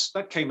 Yes,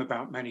 that came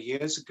about many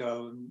years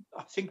ago. And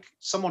I think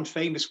someone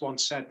famous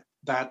once said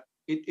that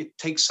it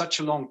takes such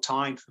a long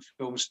time for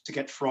films to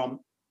get from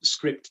the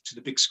script to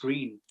the big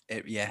screen.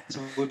 So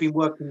we've been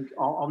working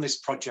on this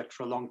project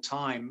for a long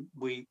time.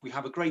 We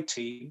have a great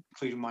team,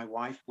 including my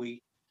wife.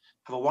 We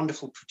have a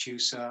wonderful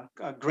producer,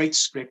 a great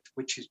script,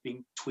 which is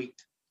being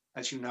tweaked,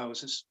 as you know,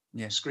 as a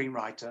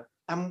screenwriter.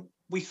 And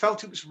we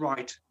felt it was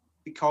right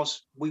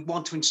because we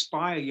want to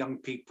inspire young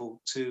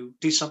people to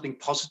do something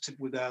positive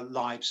with their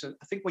lives.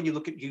 I think when you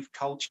look at youth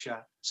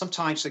culture,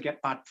 sometimes they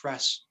get bad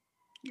press.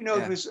 You know,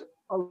 there's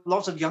a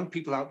lot of young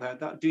people out there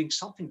that are doing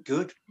something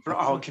good for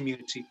our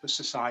community, for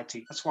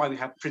society. That's why we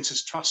have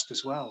Prince's Trust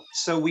as well.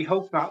 So we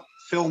hope that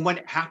film, when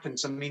it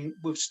happens, I mean,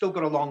 we've still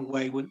got a long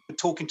way. We're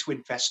talking to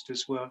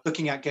investors. We're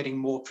looking at getting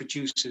more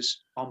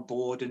producers on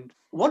board. And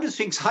one of the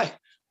things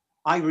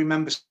I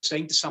remember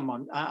saying to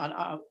someone,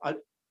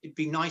 it'd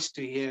be nice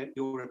to hear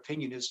your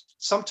opinion, is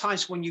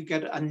sometimes when you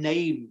get a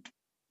named,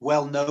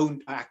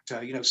 well-known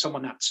actor, you know,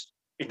 someone that's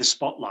in the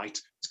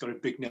spotlight, it's got a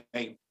big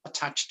name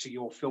attached to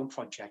your film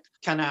project,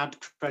 can add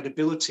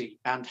credibility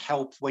and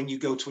help when you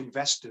go to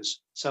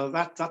investors. So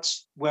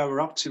that's where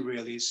we're up to,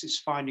 really, is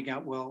finding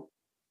out, well,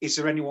 is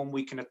there anyone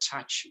we can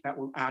attach that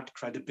will add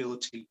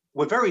credibility?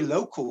 We're very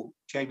local,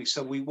 Jamie,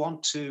 so we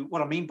want to,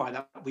 what I mean by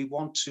that, we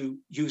want to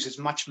use as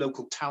much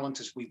local talent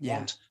as we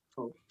want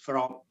for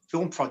our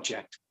film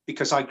project,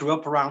 because I grew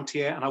up around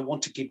here and I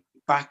want to give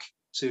back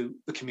to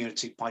the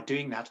community by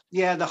doing that.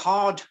 Yeah, the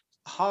hard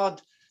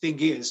thing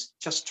is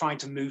just trying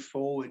to move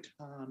forward.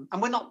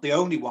 And we're not the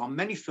only one.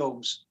 Many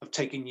films have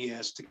taken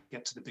years to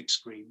get to the big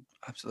screen.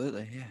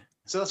 Absolutely, yeah.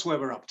 So that's where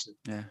we're up to.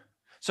 Yeah.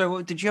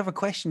 So did you have a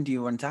question do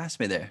you want to ask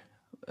me there?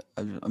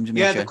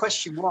 The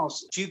question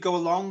was, do you go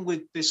along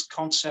with this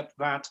concept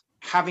that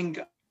having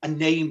a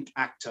named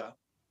actor,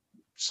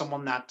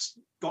 someone that's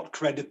got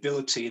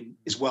credibility and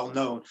is well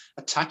known,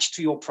 attached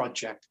to your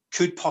project,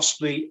 could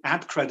possibly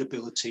add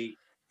credibility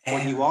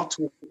when you are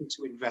talking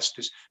to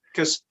investors?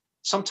 Because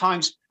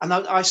sometimes, and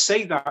I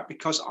say that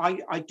because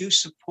I do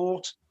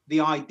support the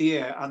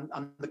idea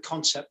and the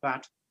concept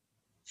that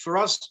for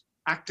us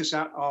actors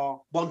that are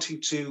wanting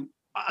to,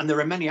 and there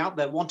are many out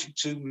there wanting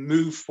to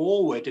move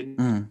forward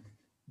and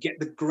get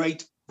the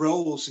great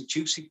roles and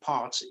juicy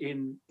parts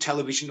in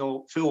television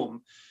or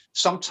film,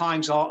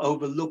 sometimes are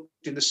overlooked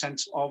in the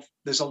sense of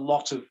there's a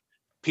lot of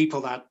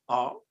people that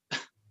are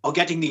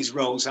getting these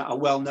roles that are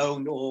well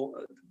known,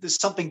 or there's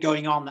something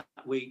going on that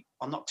we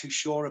are not too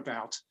sure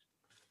about.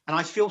 And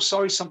I feel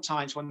sorry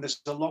sometimes when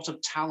there's a lot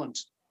of talent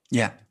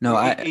Yeah, no,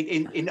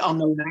 in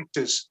unknown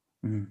actors.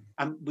 Mm.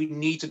 And we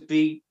need to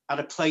be at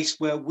a place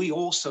where we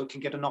also can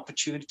get an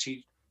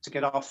opportunity to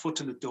get our foot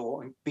in the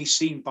door and be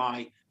seen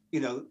by,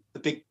 the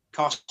big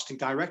casting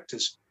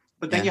directors.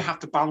 But then you have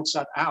to balance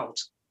that out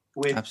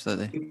with,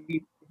 absolutely.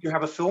 If you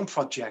have a film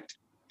project,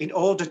 in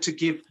order to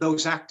give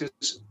those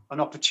actors an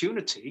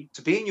opportunity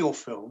to be in your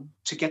film,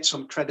 to get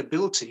some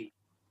credibility,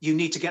 you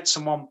need to get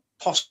someone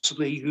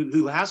possibly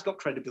who has got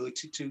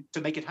credibility to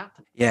make it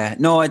happen. Yeah,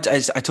 no, I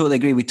totally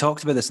agree. We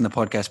talked about this in the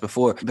podcast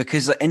before,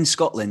 because in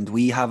Scotland,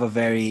 we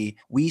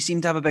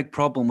seem to have a big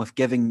problem with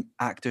giving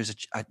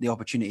actors the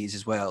opportunities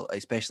as well,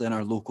 especially in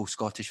our local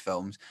Scottish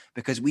films,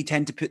 because we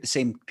tend to put the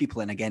same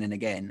people in again and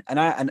again.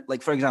 And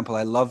like, for example,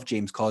 I love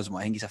James Cosmo.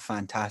 I think he's a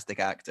fantastic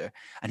actor,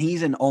 and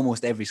he's in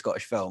almost every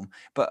Scottish film.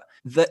 But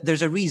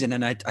there's a reason,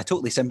 and I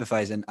totally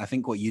sympathise, and I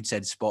think what you'd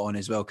said is spot on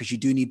as well, because you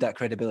do need that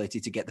credibility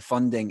to get the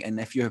funding, and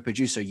if you're a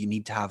producer, you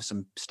need to have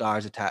some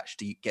stars attached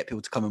to get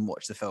people to come and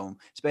watch the film,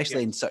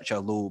 especially in such a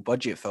low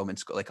budget film, in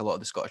like a lot of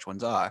the Scottish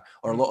ones are,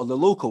 or a lot of the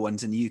local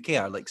ones in the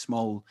UK are like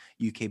small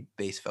UK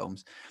based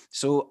films.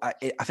 So I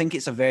think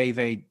it's a very,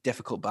 very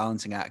difficult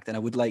balancing act, and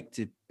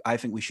I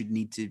think we should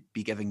need to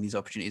be giving these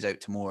opportunities out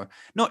to more,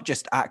 not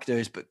just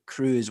actors, but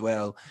crew as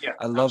well. Yeah,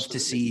 I love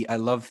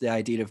the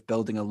idea of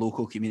building a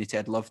local community.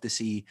 I'd love to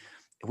see,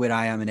 where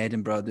I am in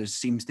Edinburgh, they're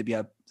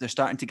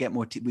starting to get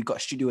more. We've got a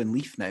studio in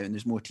Leith now, and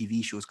there's more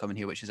TV shows coming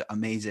here, which is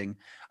amazing.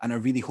 And I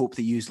really hope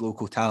they use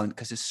local talent,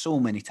 because there's so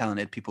many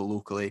talented people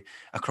locally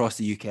across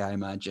the UK, I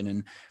imagine.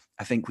 And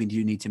I think we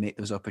do need to make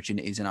those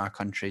opportunities in our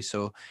country.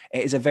 So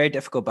it is a very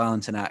difficult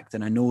balancing act,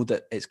 and I know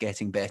that it's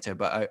getting better,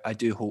 but I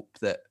do hope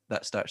that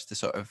starts to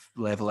sort of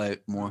level out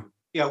more.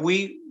 Yeah,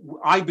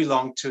 I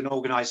belong to an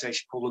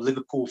organisation called the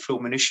Liverpool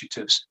Film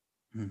Initiatives,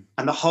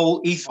 and the whole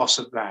ethos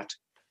of that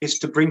is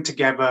to bring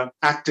together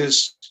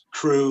actors,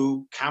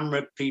 crew,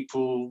 camera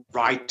people,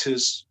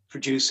 writers,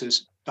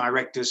 producers,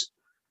 directors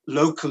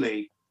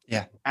locally,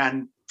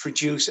 and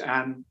produce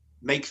and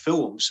make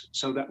films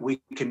so that we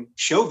can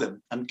show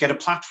them and get a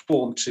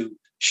platform to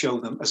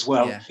show them as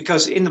well. Yeah.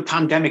 Because in the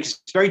pandemic,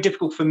 it's very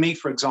difficult for me,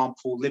 for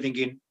example, living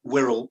in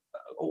Wirral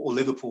or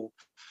Liverpool,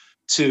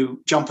 to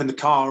jump in the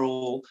car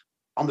or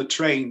on the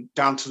train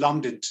down to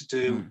London to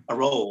do a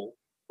role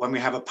when we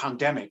have a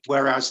pandemic.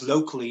 Whereas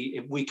locally,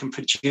 if we can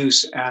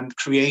produce and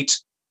create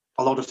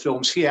a lot of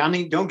films here. I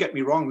mean, don't get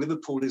me wrong,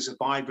 Liverpool is a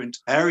vibrant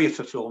area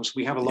for films.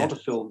 We have a lot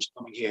of films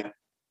coming here.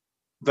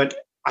 But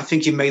I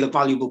think you made a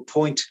valuable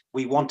point.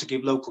 We want to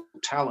give local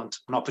talent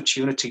an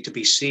opportunity to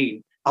be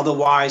seen.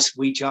 Otherwise,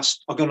 we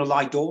just are going to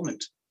lie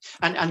dormant.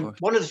 And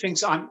one of the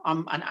things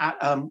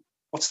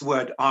what's the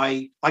word?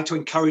 I like to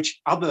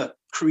encourage other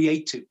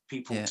creative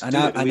people to do.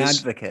 An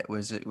advocate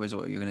was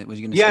what you were going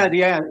to say.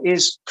 Yeah,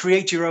 is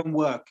create your own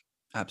work.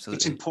 Absolutely.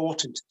 It's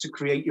important to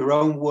create your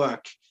own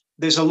work.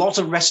 There's a lot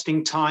of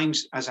resting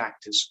times as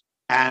actors.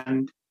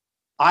 And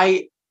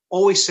I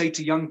always say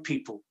to young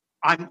people,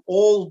 I'm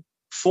all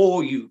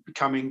for you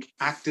becoming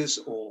actors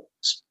or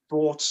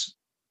sports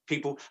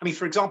people. I mean,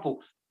 for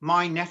example,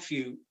 my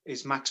nephew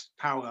is Max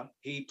Power.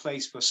 He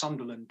plays for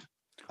Sunderland.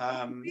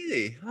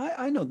 Really?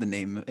 I know the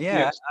name. Yeah,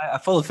 yes. I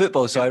follow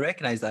football, so I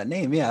recognize that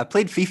name. Yeah, I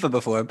played FIFA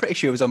before. I'm pretty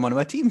sure he was on one of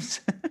my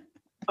teams.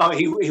 Oh,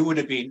 he would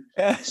have been.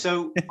 Yeah.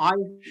 So I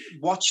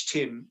watched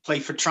him play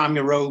for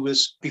Tranmere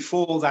Rovers.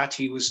 Before that,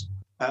 he was,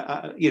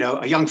 a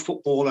young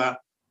footballer.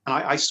 And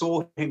I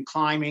saw him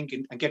climbing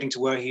and getting to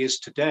where he is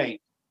today.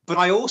 But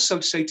I also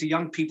say to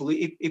young people,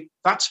 if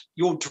that's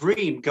your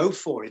dream, go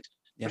for it.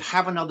 Yeah. But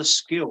have another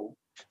skill,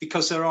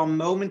 because there are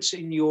moments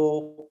in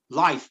your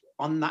life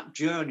on that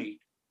journey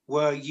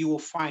where you will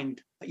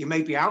find that you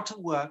may be out of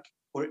work,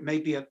 or it may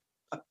be a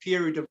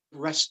period of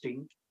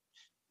resting.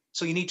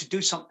 So you need to do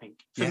something.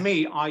 For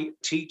me, I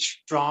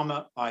teach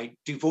drama, I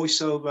do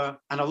voiceover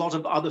and a lot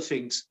of other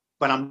things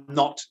when I'm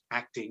not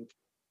acting,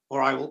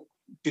 or I will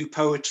do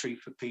poetry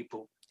for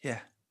people.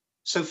 Yeah.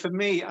 So for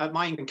me,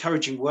 my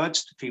encouraging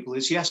words to people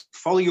is, yes,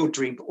 follow your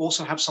dream, but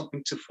also have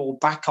something to fall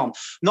back on.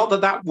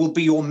 Not that will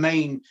be your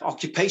main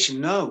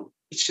occupation. No,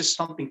 it's just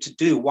something to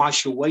do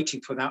whilst you're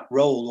waiting for that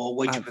role or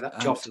waiting for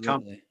that job to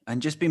come.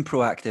 And just being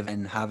proactive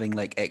and having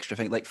like extra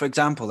things. Like, for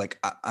example, like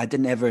I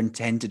didn't ever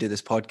intend to do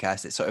this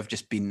podcast. It's sort of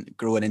just been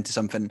growing into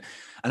something.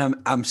 And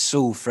I'm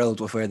so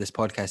thrilled with where this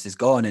podcast has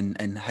gone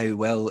and how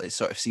well it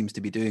sort of seems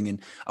to be doing. And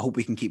I hope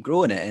we can keep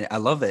growing it. And I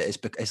love it.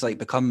 It's like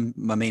become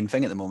my main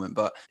thing at the moment.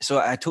 But so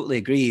I totally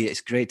agree.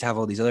 It's great to have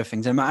all these other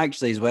things. I'm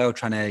actually as well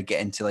trying to get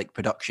into like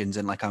productions,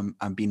 and like I'm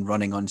been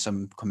running on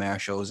some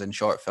commercials and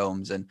short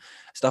films and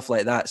stuff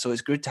like that. So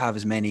it's good to have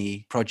as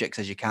many projects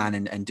as you can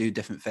and do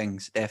different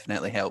things. It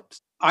definitely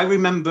helps. I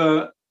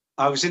remember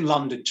I was in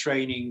London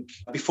training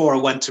before I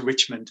went to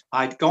Richmond.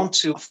 I'd gone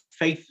to a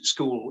faith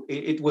school.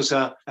 It was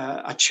a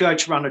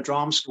church-run a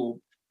drama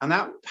school, and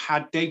that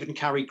had David and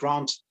Carrie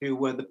Grant, who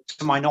were,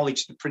 to my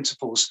knowledge, the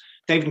principals.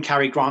 David and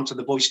Carrie Grant are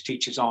the voice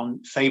teachers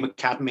on Fame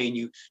Academy, and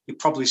you've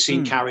probably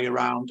seen Carrie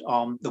around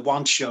on The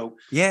One Show.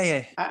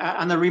 Yeah.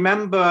 And I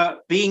remember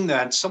being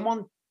there, and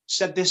someone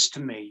said this to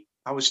me.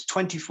 I was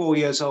 24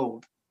 years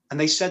old. And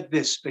they said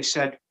this, they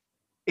said,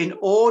 in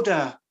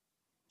order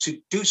to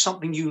do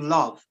something you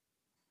love,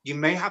 you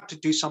may have to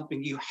do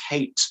something you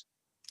hate.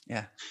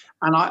 Yeah.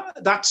 And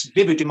that's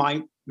vivid in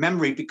my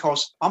memory,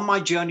 because on my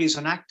journey as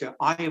an actor,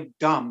 I have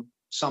done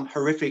some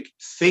horrific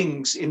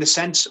things in the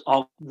sense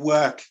of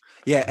work.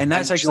 Yeah, and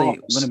that's actually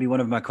jobs. going to be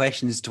one of my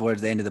questions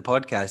towards the end of the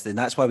podcast, and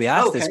that's why we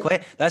asked this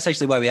question. That's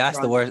actually why we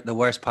asked the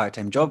worst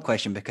part-time job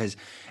question, because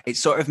it's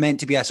sort of meant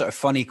to be a sort of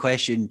funny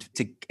question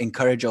to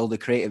encourage all the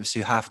creatives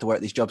who have to work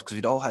these jobs, because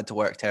we'd all had to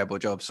work terrible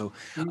jobs. So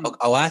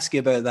I'll ask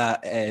you about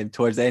that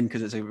towards the end,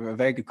 because it's a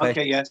very good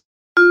question. Okay, yes.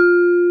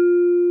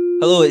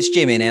 Hello, it's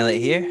Jamie and Elliot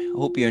here. I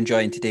hope you're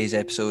enjoying today's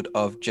episode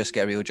of Just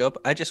Get a Real Job.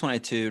 I just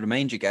wanted to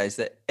remind you guys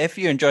that if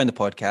you're enjoying the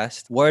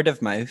podcast, word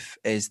of mouth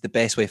is the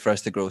best way for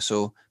us to grow.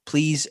 So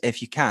please,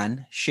 if you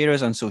can, share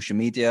us on social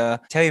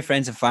media, tell your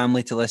friends and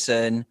family to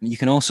listen. You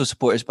can also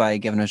support us by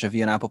giving us a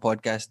review on Apple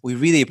Podcast. We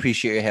really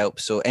appreciate your help.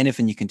 So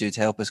anything you can do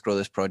to help us grow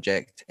this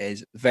project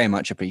is very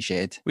much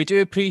appreciated. We do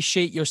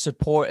appreciate your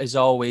support as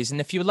always. And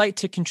if you would like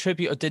to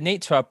contribute or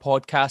donate to our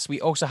podcast,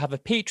 we also have a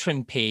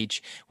Patreon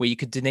page where you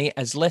could donate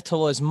as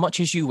little or as much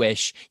as you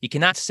wish. You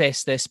can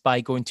access this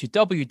by going to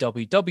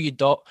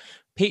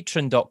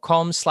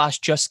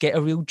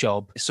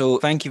patreon.com/justgetarealjob. So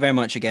thank you very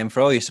much again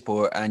for all your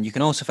support. And you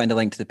can also find a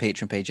link to the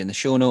Patreon page in the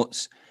show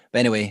notes. But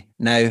anyway,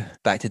 now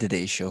back to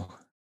today's show.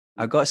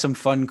 I've got some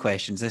fun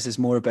questions. This is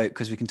more about,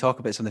 because we can talk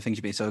about some of the things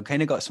you've been. So I've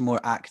kind of got some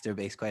more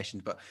actor-based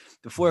questions. But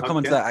before I come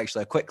into that,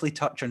 actually, I quickly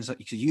touch on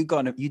something, because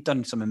you've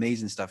done some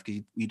amazing stuff,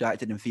 because you'd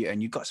acted in theatre,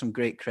 and you've got some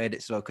great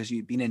credits as well, because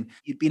you'd been in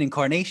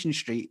Coronation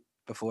Street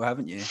before,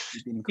 haven't you?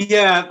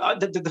 Yeah,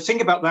 the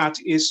thing about that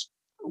is,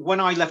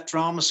 when I left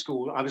drama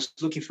school, I was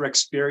looking for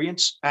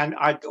experience, and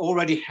I'd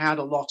already had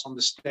a lot on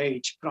the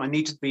stage, but I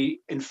needed to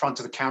be in front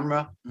of the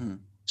camera.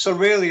 So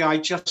really, I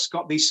just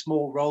got these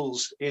small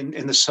roles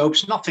in the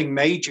soaps, nothing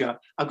major.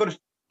 I've got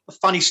a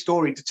funny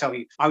story to tell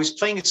you. I was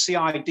playing a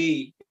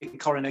CID in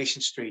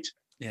Coronation Street.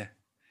 Yeah.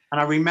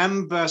 And I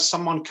remember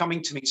someone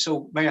coming to me,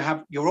 so may I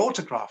have your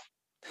autograph?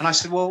 And I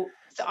said, well,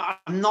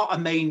 I'm not a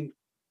main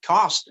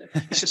cast.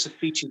 It's just a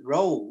featured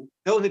role.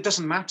 No, it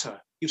doesn't matter.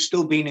 You've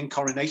still been in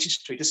Coronation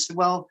Street. I said,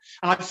 well,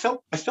 and I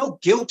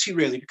felt guilty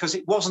really, because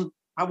I wasn't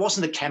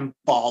a Ken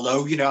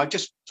Barlow, I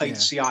just played the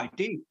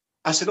CID.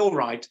 I said, all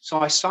right. So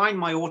I signed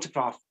my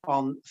autograph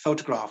on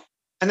photograph.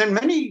 And then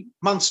many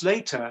months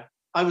later,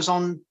 I was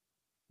on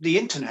the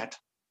internet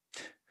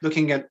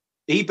looking at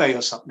eBay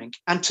or something.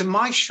 And to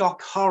my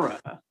shock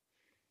horror,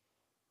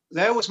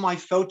 there was my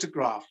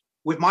photograph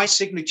with my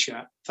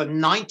signature for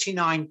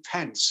 99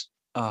 pence.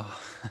 Oh.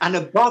 And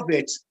above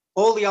it,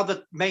 all the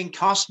other main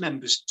cast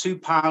members,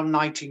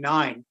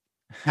 £2.99.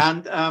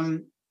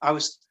 And I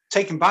was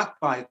taken back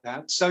by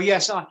that. So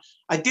yes, I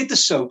did the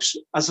soaps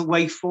as a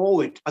way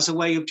forward, as a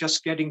way of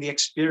just getting the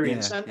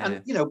experience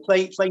and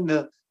playing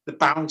the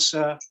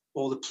bouncer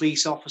or the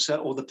police officer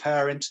or the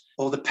parent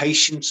or the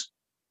patient.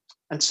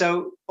 And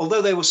so,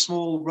 although they were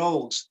small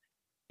roles,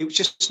 it was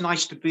just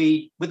nice to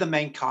be with the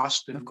main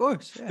cast. And, of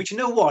course. Yeah. But you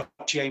know what,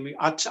 Jamie?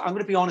 I'm going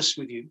to be honest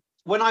with you.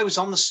 When I was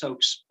on the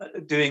soaps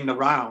doing the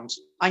rounds,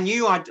 I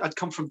knew I'd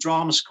come from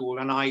drama school,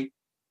 and I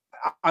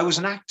was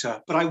an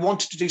actor, but I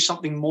wanted to do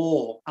something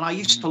more. And I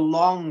used to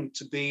long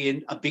to be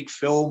in a big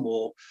film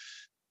or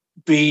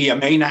be a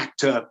main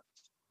actor.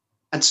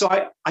 And so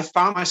I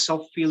found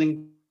myself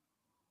feeling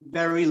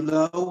very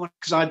low,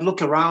 because I'd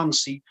look around and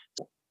see.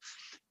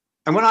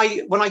 And when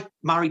I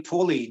married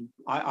Pauline,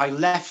 I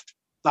left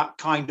that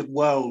kind of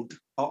world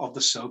of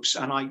the soaps,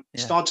 and I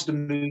started to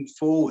move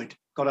forward,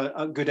 got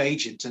a good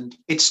agent. And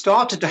it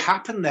started to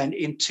happen then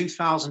in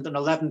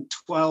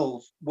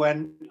 2011-12,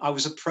 when I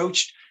was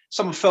approached.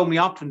 Someone phoned me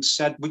up and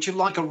said, would you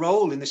like a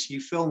role in this new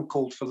film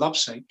called For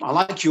Love's Sake? I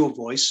like your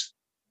voice,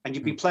 and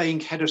you'd be playing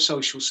head of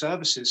social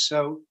services.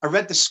 So I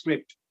read the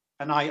script,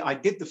 and I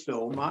did the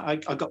film. I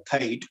got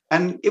paid.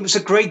 And it was a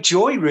great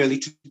joy,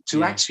 really,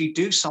 to actually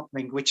do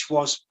something which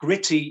was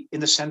gritty, in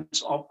the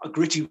sense of a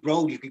gritty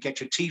role you could get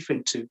your teeth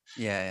into.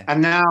 Yeah.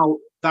 And now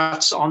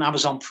that's on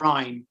Amazon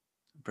Prime.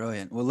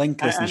 Brilliant. We'll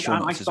link this in the show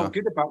notes as well. I felt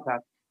good about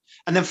that.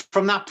 And then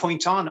from that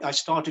point on, I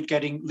started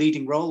getting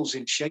leading roles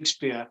in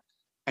Shakespeare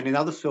and in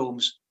other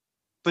films.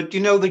 But,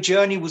 the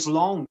journey was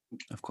long.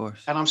 Of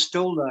course. And I'm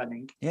still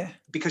learning. Yeah.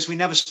 Because we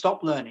never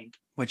stop learning.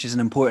 Which is an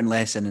important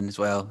lesson as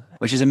well,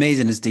 which is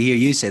amazing is to hear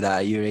you say that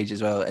at your age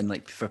as well. And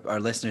like for our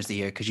listeners to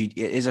hear, because it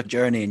is a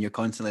journey and you're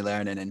constantly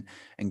learning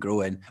and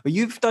growing. But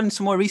you've done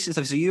some more recent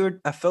stuff. So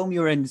a film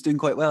you're in is doing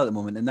quite well at the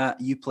moment, and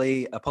that you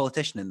play a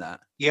politician in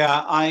that.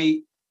 Yeah,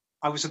 I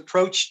was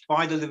approached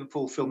by the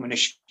Liverpool Film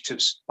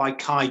Initiatives by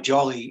Kai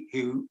Jolly,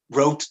 who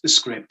wrote the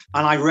script,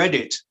 and I read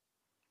it.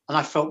 And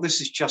I felt,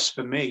 this is just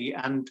for me.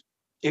 And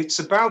it's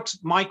about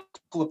Michael,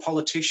 a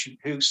politician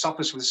who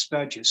suffers with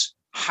Asperger's.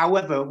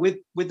 However, with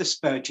the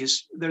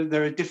Asperger's,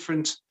 there are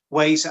different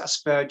ways that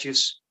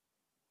Asperger's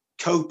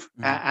cope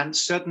and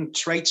certain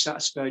traits that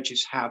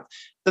Asperger's have.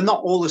 They're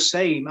not all the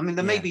same. I mean,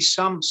 there may be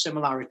some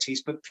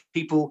similarities, but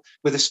people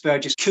with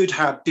Asperger's could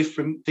have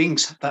different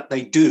things that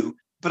they do.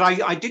 But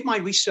I did my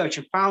research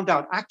and found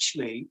out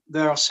actually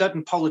there are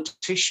certain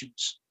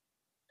politicians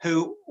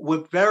who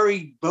were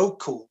very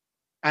vocal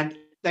and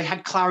they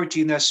had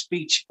clarity in their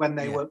speech when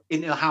they were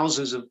in the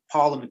Houses of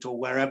Parliament or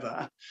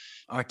wherever.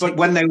 But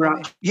when they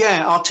were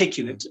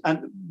articulate,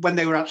 and when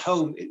they were at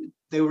home,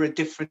 they were a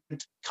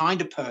different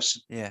kind of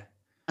person. Yeah.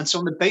 And so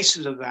on the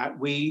basis of that,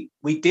 we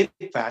did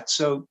that.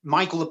 So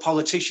Michael, the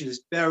politician,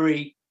 is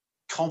very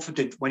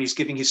confident when he's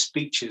giving his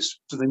speeches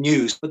to the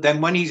news. But then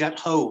when he's at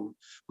home,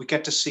 we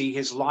get to see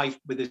his life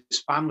with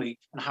his family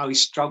and how he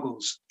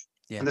struggles.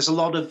 Yeah. And there's a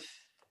lot of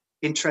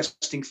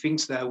interesting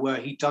things there where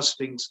he does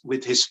things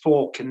with his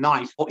fork and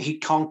knife, or he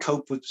can't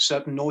cope with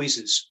certain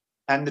noises.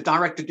 And the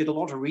director did a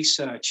lot of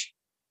research.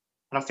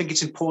 And I think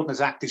it's important as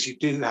actors you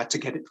do that to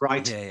get it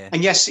right. Yeah.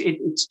 And yes,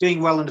 it's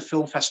doing well in the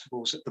film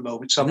festivals at the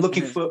moment. So I'm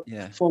looking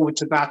forward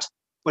to that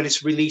when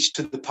it's released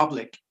to the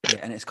public. Yeah,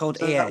 and it's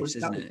called AS,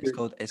 isn't it?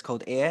 It's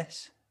called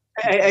AS?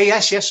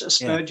 AS, yes,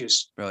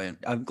 Asperger's. Yeah.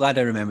 Brilliant. I'm glad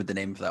I remembered the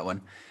name for that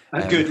one.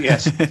 Good,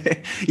 yes.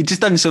 You've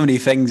just done so many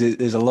things.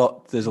 There's a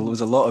lot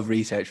of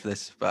research for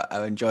this, but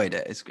I enjoyed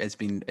it.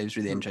 It was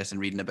really interesting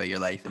reading about your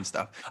life and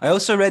stuff. I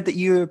also read that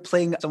you're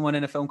playing someone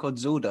in a film called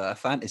Zoda, a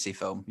fantasy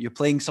film. You're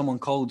playing someone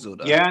called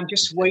Zoda. Yeah, I'm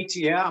just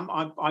waiting. Yeah,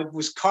 I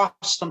was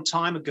cast some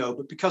time ago,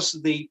 but because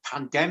of the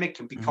pandemic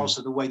and because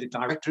of the way the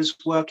director is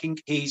working,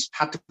 he's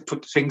had to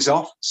put things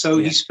off. So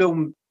he's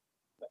filmed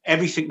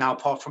everything now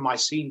apart from my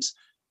scenes.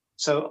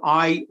 So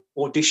I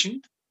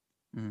auditioned.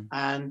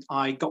 And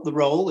I got the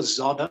role as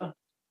Zoda.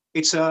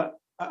 It's a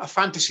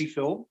fantasy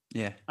film.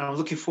 Yeah. And I'm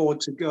looking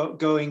forward to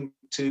going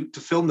to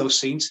film those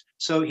scenes.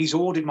 So he's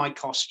ordered my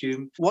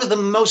costume. One of the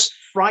most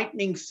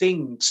frightening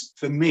things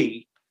for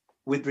me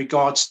with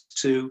regards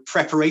to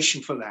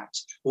preparation for that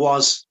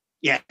was,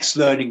 yes,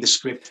 learning the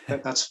script.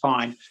 That's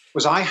fine.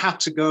 Was I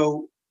had to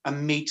go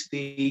and meet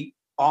the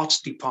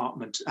arts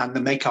department and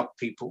the makeup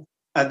people.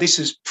 This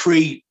is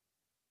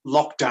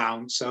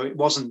pre-lockdown, so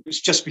it's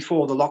just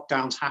before the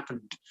lockdowns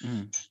happened.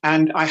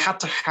 And I had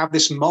to have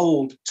this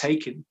mold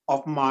taken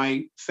of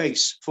my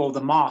face for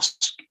the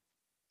mask.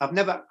 I've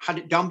never had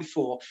it done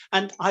before.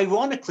 And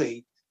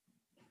ironically,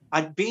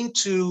 I'd been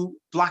to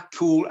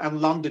Blackpool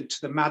and London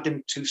to the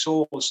Madame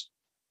Tussauds,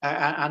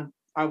 and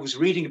I was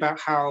reading about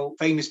how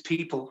famous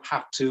people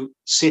have to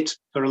sit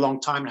for a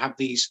long time and have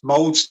these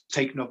molds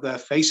taken of their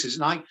faces.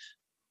 And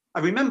I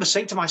remember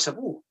saying to myself,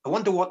 oh, I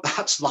wonder what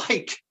that's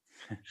like.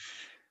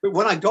 But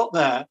when I got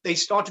there, they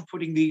started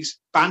putting these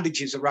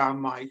bandages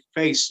around my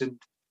face and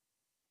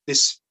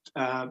this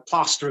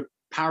plaster of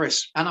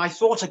Paris. And I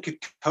thought I could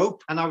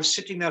cope. And I was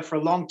sitting there for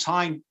a long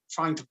time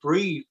trying to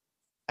breathe.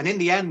 And in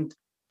the end,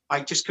 I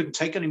just couldn't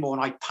take anymore.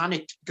 And I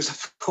panicked because I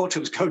thought I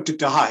was going to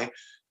die.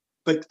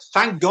 But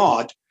thank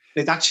God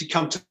they'd actually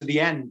come to the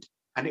end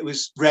and it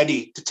was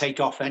ready to take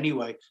off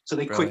anyway. So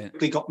they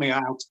quickly got me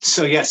out.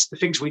 So yes, the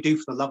things we do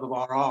for the love of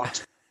our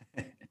art.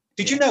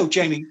 Did you know,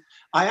 Jamie,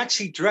 I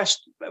actually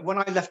dressed, when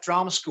I left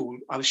drama school,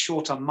 I was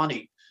short on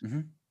money.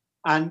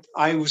 And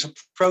I was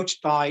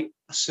approached by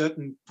a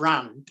certain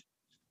brand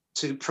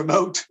to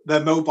promote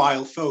their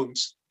mobile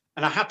phones.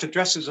 And I had to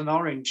dress as an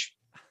orange.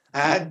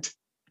 And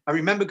I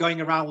remember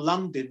going around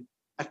London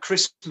at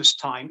Christmas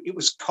time. It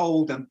was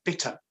cold and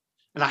bitter.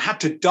 And I had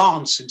to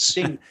dance and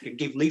sing and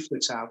give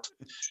leaflets out.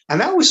 And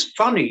that was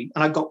funny.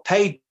 And I got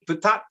paid.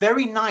 But that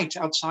very night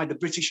outside the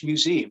British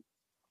Museum,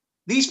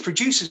 these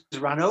producers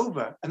ran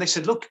over and they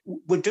said, look,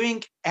 we're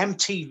doing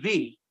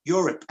MTV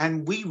Europe,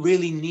 and we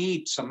really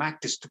need some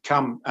actors to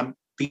come and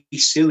be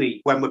silly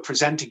when we're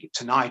presenting it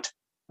tonight.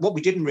 What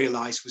we didn't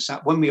realize was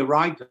that when we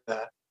arrived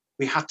there,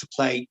 we had to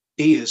play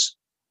deers,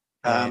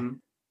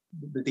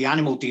 the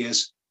animal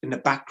deers in the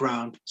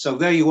background. So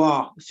there you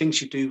are, the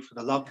things you do for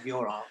the love of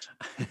your art.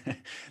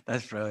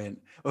 That's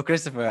brilliant. Well,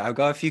 Christopher, I've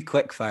got a few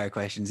quick fire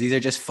questions. These are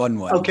just fun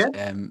ones. Okay.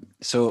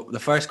 So the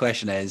first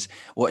question is,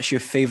 what's your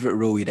favorite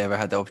role you'd ever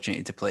had the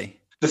opportunity to play?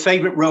 The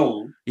favorite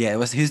role? Yeah,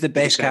 who's the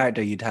best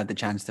character you'd had the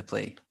chance to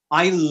play?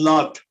 I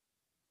loved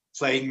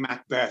playing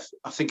Macbeth.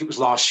 I think it was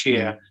last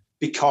year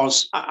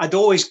because I'd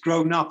always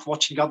grown up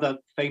watching other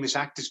famous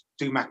actors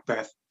do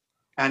Macbeth.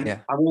 And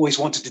I've always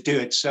wanted to do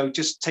it. So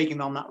just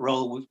taking on that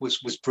role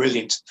was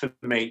brilliant for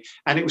me.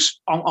 And it was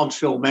on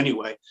film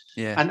anyway.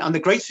 Yeah. And the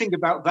great thing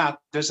about that,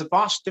 there's a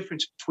vast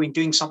difference between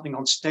doing something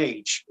on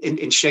stage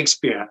in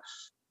Shakespeare,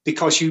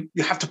 because you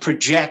have to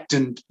project,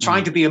 and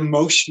trying to be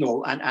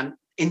emotional and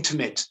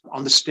intimate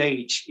on the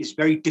stage is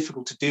very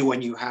difficult to do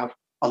when you have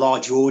a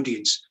large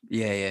audience.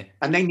 Yeah.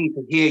 And they need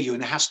to hear you,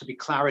 and there has to be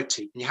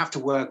clarity. And you have to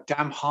work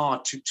damn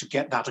hard to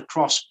get that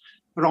across.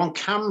 But on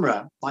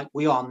camera, like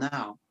we are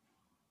now,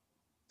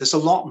 there's a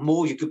lot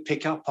more you could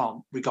pick up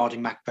on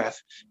regarding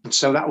Macbeth. And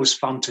so that was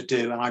fun to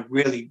do. And I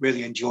really,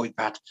 really enjoyed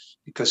that,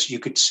 because you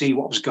could see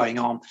what was going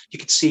on. You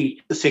could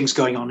see the things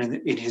going on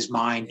in his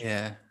mind.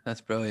 Yeah,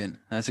 that's brilliant.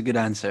 That's a good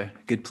answer.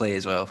 Good play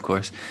as well, of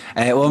course.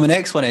 Well, my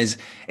next one is,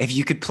 if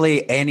you could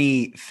play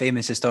any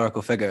famous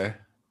historical figure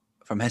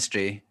from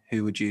history,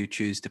 who would you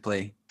choose to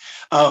play?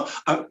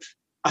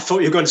 I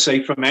thought you were going to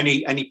say from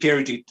any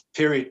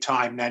period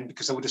time then,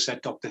 because I would have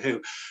said Doctor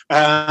Who.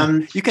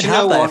 You can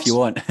have that if you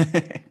want.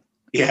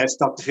 Yes,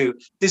 Doctor Who.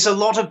 There's a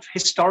lot of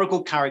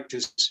historical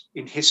characters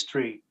in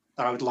history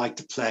that I would like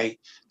to play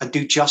and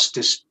do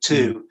justice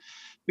to.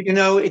 But,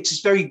 it's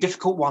a very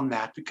difficult one,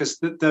 that, because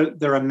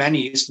there are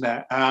many, isn't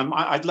there?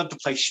 I'd love to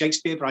play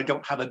Shakespeare, but I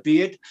don't have a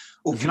beard.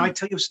 Or can I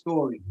tell you a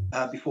story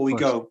before we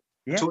go?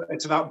 Yeah. So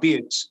it's about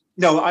beards.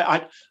 No,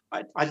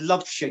 I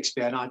love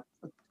Shakespeare, and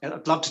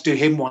I'd love to do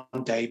him one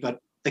day, but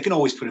they can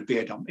always put a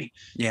beard on me.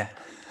 Yeah.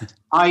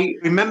 I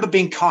remember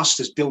being cast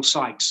as Bill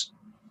Sikes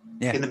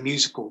in the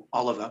musical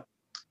Oliver.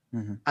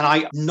 And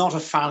I'm not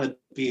a fan of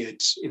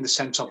beards in the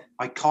sense of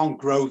I can't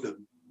grow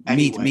them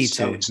anyway. Me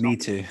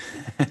too.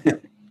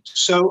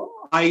 So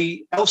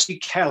Elsie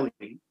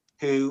Kelly,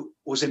 who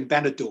was in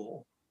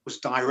Benidorm, was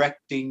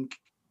directing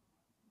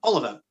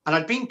Oliver. And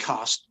I'd been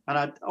cast, and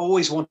I'd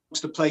always wanted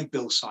to play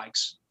Bill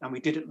Sikes. And we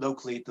did it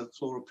locally at the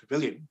Floral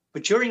Pavilion.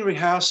 But during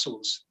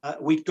rehearsals,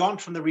 we'd gone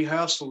from the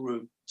rehearsal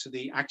room to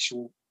the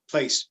actual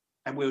place,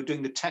 and we were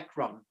doing the tech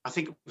run. I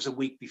think it was a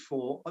week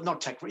before,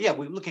 not tech run. Yeah,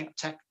 we were looking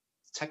at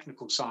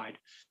technical side.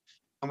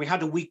 And we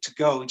had a week to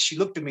go. And she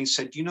looked at me and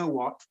said, you know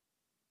what?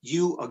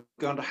 You are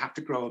going to have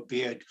to grow a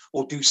beard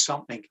or do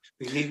something.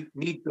 We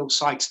need Bill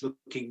Sikes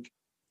looking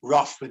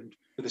rough and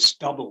with a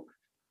stubble.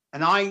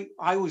 And I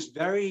was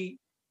very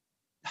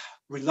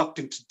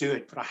reluctant to do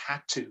it, but I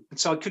had to. And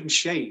so I couldn't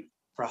shave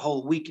for a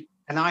whole week.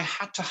 And I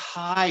had to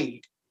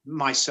hide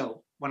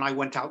myself when I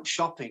went out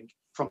shopping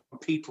from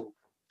people.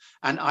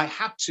 And I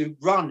had to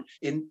run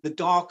in the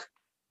dark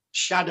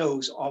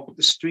shadows of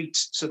the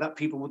streets so that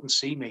people wouldn't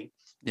see me.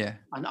 Yeah.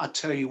 And I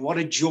tell you what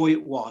a joy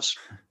it was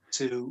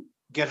to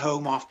get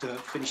home after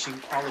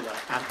finishing Oliver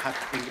and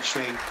having a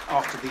shave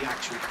after the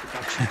actual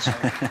production. So.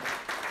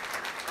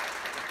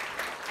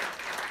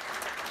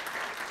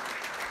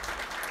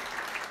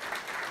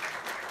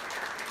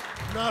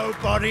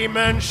 Nobody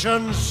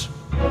mentions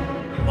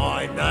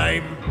my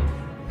name.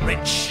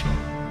 Rich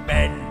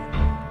men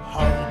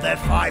hold their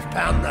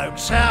 £5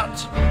 notes out.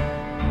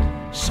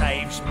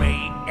 Saves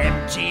me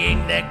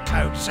emptying their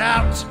coats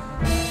out.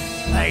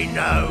 They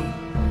know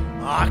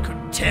I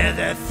could tear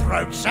their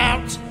throats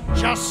out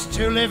just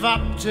to live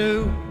up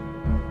to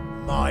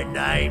my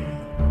name.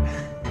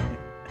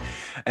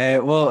 My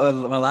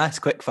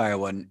last quickfire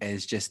one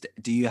is just,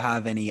 do you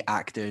have any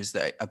actors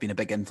that have been a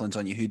big influence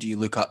on you? Who do you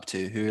look up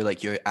to? Who are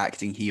like your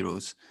acting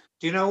heroes?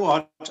 Do you know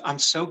what? I'm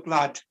so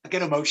glad. I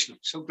get emotional.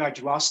 So glad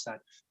you asked that.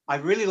 I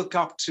really look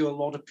up to a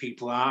lot of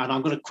people, and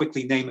I'm going to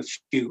quickly name a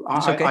few.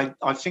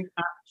 I think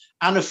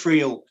Anna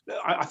Friel,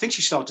 I think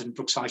she started in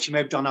Brookside. She may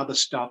have done other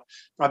stuff,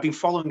 but I've been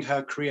following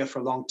her career for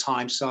a long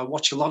time. So I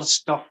watch a lot of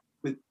stuff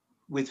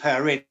with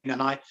her in,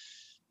 and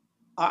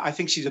I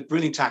think she's a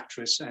brilliant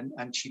actress,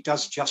 and she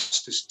does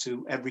justice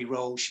to every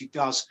role she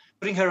does.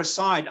 Putting her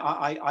aside,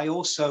 I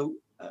also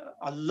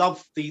I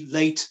love the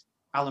late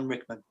Alan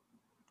Rickman.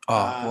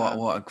 Oh,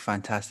 what a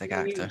fantastic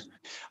actor!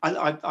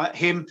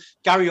 Him,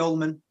 Gary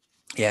Oldman.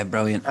 Yeah,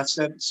 brilliant. That's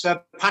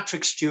Sir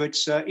Patrick Stewart,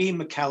 Sir Ian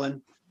McKellen,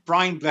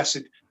 Brian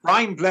Blessed.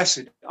 What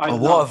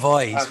a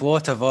voice!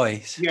 What a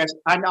voice! Yes,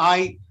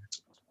 and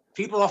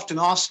people often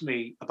ask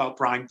me about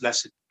Brian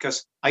Blessed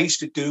because I used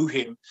to do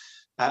him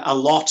a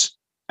lot.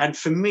 And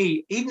for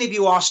me, even if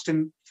you asked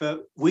him for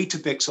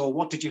Weetabix or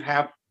what did you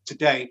have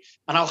today,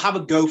 and I'll have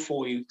a go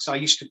for you because I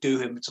used to do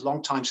him. It's a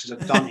long time since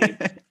I've done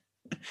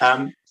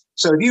him.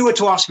 So if you were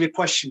to ask me a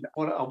question,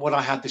 what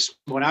I had this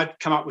morning, I'd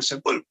come up with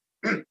some.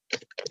 Here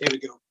we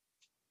go.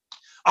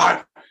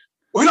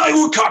 When I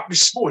woke up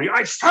this morning,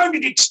 I found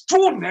it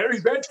extraordinary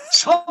that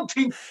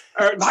something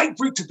like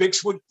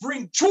Weetabix would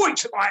bring joy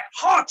to my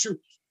heart.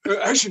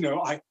 As you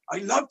know, I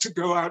love to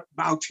go out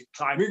mountain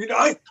climbing.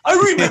 And I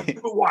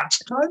remember once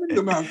climbing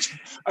the mountain,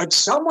 and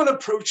someone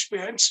approached me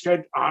and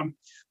said,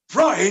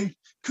 Brian,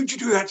 could you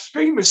do that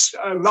famous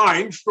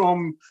line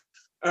from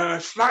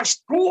Flash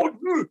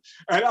Gordon?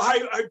 And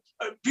I've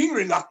been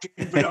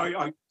reluctant, but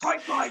I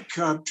quite like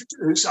to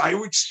do this. I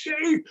would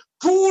say,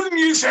 Gordon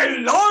is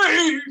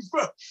alive.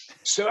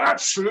 So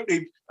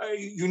absolutely,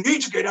 you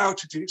need to get out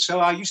to do it. So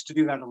I used to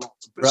do that a lot.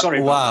 But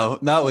sorry. Wow,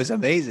 that was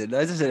amazing.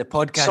 As I said, a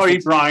podcast. Sorry,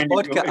 Brian. A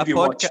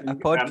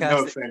podcast.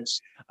 No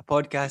offense. A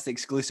podcast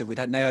exclusive. We'd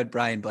now had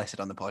Brian Blessed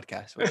on the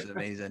podcast, which is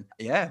amazing.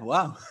 Yeah,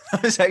 wow,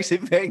 that was actually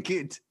very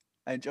good.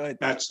 I enjoyed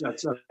that.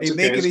 That's You're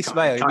making me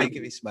smile. You're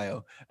making me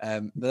smile.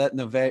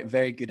 Very,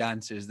 very good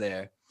answers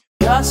there.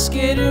 Just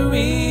get a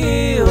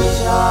real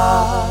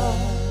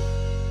job.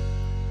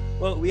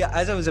 Well, we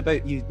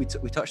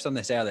touched on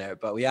this earlier,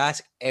 but we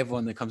ask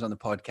everyone that comes on the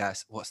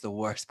podcast, what's the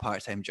worst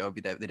part-time job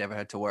they'd ever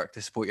had to work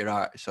to support your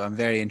art? So I'm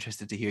very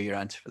interested to hear your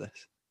answer for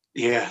this.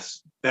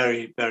 Yes,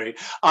 very, very.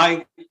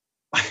 I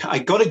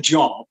got a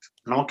job.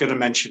 I'm not going to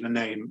mention the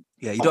name.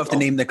 Yeah, you don't have to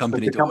name the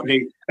company.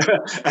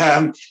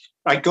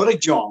 I got a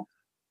job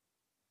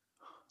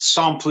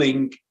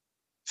sampling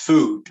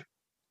food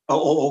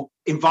or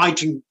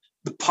inviting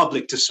the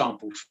public to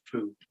sample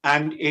food.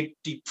 And it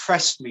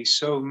depressed me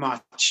so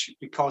much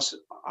because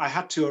I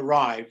had to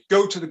arrive,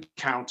 go to the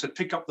counter,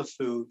 pick up the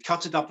food,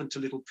 cut it up into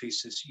little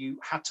pieces. You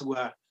had to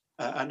wear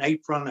an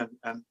apron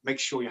and make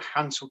sure your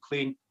hands were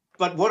clean.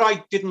 But what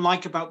I didn't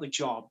like about the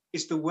job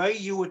is the way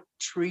you were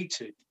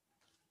treated,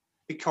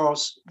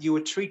 because you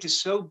were treated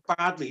so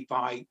badly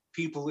by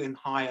people in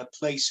higher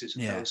places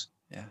in those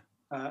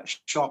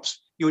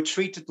shops. You were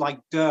treated like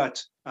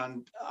dirt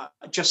and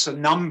just a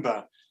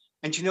number.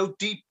 And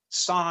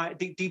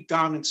deep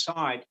down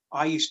inside,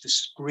 I used to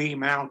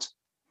scream out,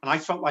 and I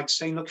felt like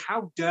saying, "Look,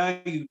 how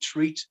dare you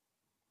treat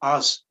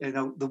us,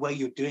 the way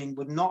you're doing?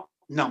 We're not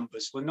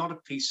numbers. We're not a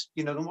piece.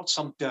 They're not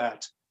some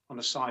dirt on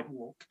a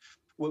sidewalk.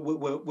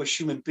 We're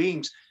human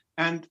beings."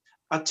 And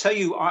I tell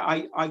you,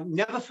 I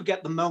never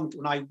forget the moment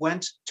when I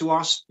went to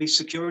ask the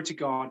security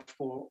guard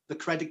for the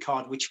credit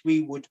card which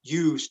we would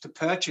use to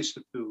purchase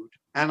the food.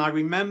 And I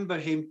remember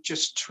him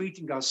just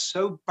treating us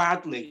so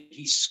badly.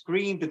 He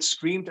screamed and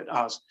screamed at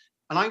us.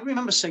 And I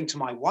remember saying to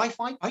my wife,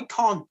 I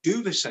can't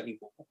do this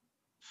anymore,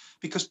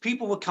 because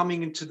people were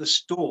coming into the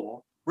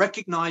store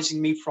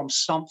recognizing me from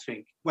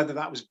something, whether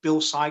that was Bill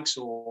Sykes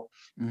or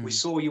we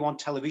saw you on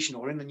television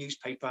or in the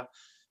newspaper.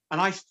 And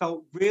I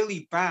felt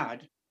really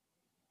bad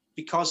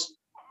because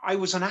I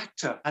was an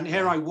actor and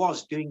here I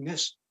was doing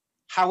this.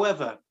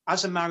 However,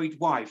 as a married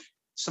wife,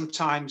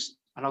 sometimes,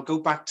 and I'll go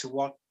back to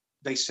what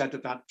they said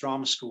at that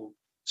drama school,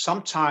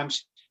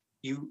 sometimes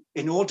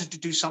in order to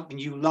do something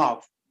you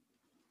love,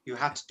 you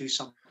had to do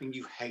something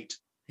you hate.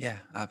 Yeah,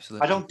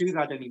 absolutely. I don't do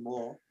that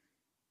anymore.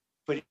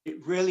 But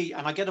it really,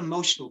 and I get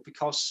emotional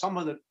because some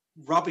of the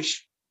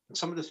rubbish and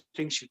some of the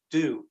things you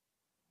do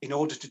in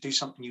order to do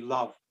something you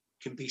love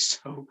can be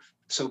so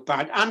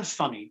bad and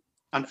funny.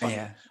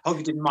 Yeah. I hope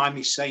you didn't mind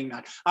me saying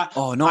that.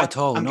 Not at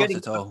all. I'm getting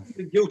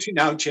guilty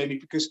now, Jamie,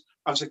 because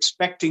I was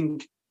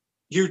expecting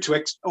you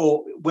to,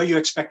 or were you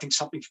expecting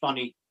something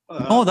funny?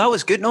 No, that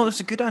was good. No,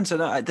 that's a good answer.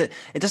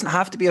 It doesn't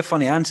have to be a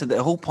funny answer.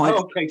 The whole point.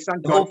 Okay,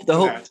 thank God.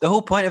 The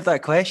whole point of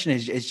that question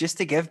is just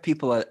to give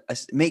people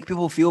make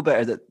people feel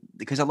better,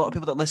 because a lot of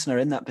people that listen are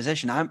in that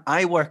position.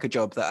 I work a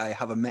job that I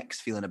have a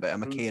mixed feeling about.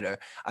 I'm a caterer.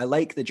 I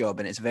like the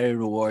job and it's very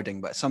rewarding,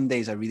 but some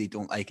days I really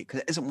don't like it because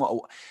it isn't what. Do you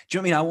know what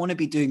I mean? I want to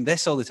be doing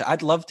this all the time.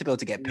 I'd love to be able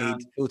to get paid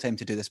full time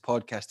to do this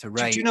podcast, to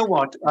write. Do you know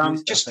what?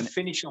 Just to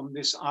finish on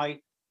this,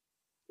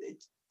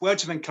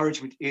 words of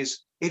encouragement it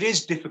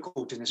is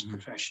difficult in this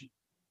profession.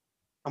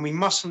 And we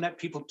mustn't let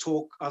people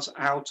talk us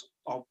out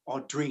of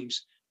our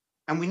dreams.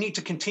 And we need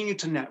to continue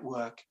to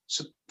network,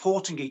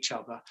 supporting each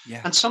other. Yeah.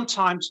 And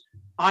sometimes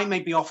I may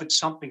be offered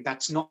something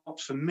that's not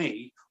for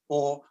me,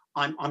 or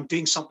I'm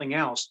doing something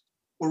else.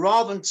 Or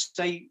rather than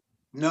say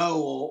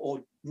no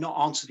or not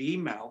answer the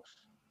email,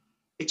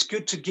 it's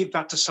good to give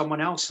that to someone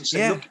else and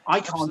say, look,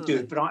 I can't do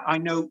it, but I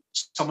know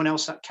someone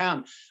else that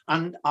can.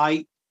 And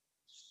I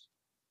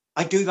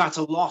do that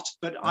a lot.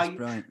 But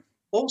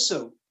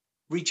also,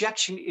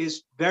 rejection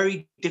is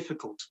very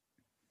difficult,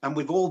 and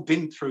we've all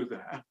been through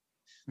there.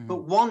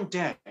 But one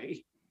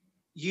day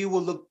you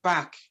will look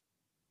back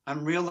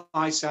and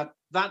realize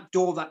that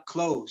door that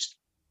closed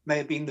may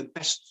have been the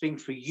best thing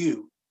for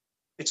you.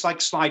 It's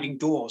like sliding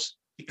doors,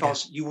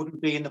 because you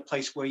wouldn't be in the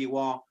place where you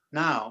are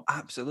now.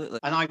 Absolutely.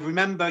 And I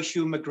remember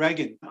Hugh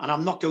McGregor, and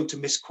I'm not going to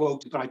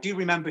misquote it, but I do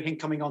remember him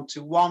coming on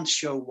to one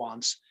show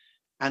once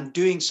and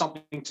doing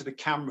something to the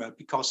camera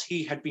because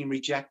he had been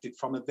rejected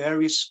from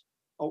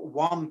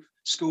one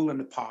school in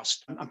the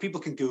past, and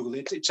people can Google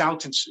it. It's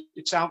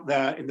out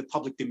there in the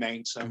public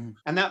domain. So,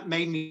 and that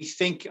made me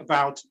think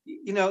about,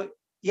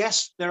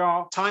 yes, there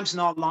are times in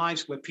our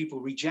lives where people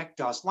reject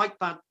us, like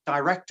that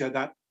director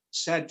that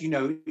said,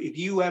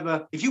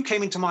 if you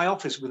came into my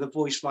office with a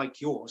voice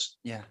like yours,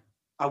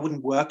 I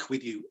wouldn't work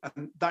with you.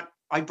 And that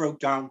I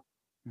broke down.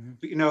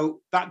 But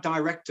that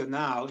director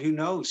now, who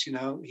knows?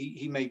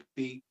 He may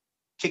be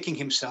kicking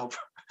himself.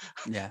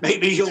 Yeah,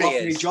 maybe he'll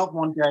offer me a job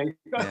one day.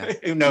 Yeah.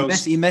 Who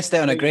knows? He missed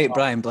out on a great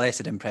Brian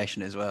Blessed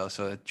impression as well,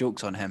 so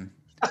joke's on him.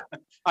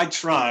 I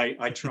try.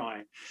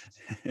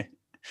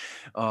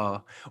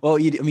 Oh, well,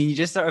 you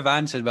just sort of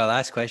answered my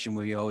last question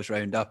where you always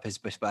round up is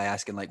by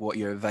asking like what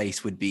your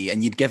advice would be,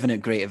 and you'd given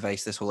it great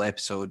advice this whole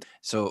episode.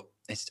 So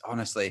it's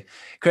honestly,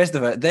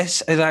 Christopher,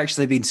 this has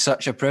actually been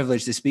such a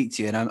privilege to speak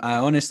to you, and I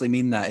honestly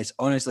mean that. It's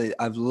honestly,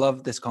 I've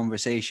loved this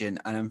conversation,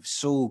 and I'm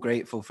so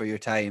grateful for your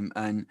time,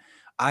 and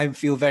I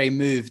feel very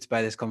moved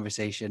by this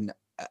conversation,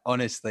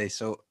 honestly.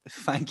 So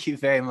thank you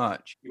very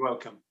much. You're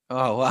welcome.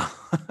 Oh, wow.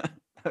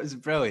 That was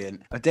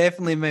brilliant. I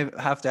definitely may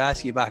have to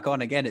ask you back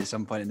on again at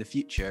some point in the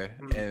future.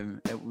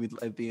 I would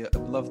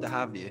love to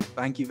have you.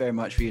 Thank you very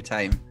much for your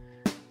time.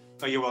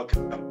 Oh, you're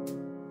welcome.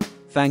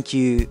 Thank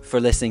you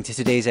for listening to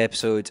today's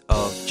episode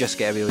of Just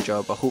Get a Real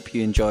Job. I hope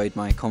you enjoyed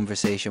my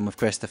conversation with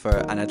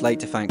Christopher, and I'd like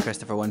to thank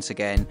Christopher once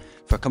again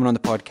for coming on the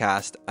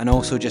podcast, and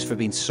also just for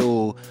being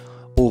so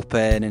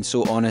open and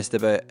so honest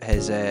about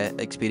his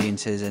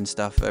experiences and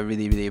stuff. I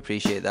really, really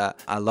appreciate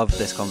that. I loved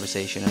this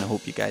conversation, and I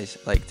hope you guys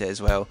liked it as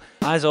well.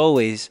 As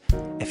always,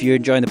 if you're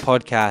enjoying the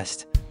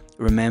podcast,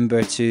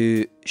 remember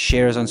to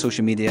share us on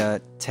social media,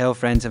 tell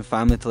friends and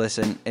family to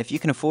listen. If you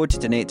can afford to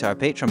donate to our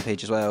Patreon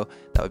page as well,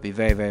 that would be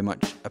very, very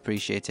much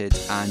appreciated,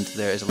 and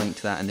there is a link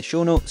to that in the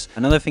show notes.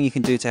 Another thing you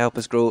can do to help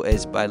us grow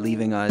is by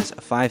leaving us a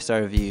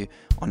 5-star review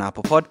on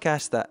Apple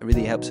Podcasts. That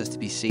really helps us to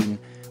be seen.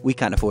 We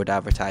can't afford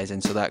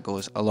advertising, so that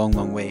goes a long,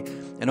 long way.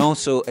 And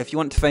also, if you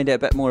want to find out a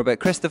bit more about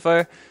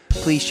Christopher,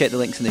 please check the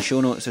links in the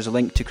show notes. There's a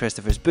link to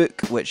Christopher's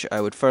book, which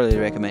I would thoroughly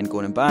recommend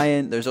going and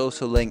buying. There's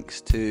also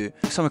links to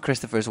some of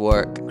Christopher's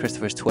work,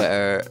 Christopher's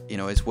Twitter,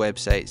 his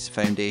websites,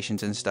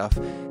 foundations and stuff.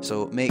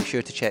 So make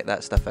sure to check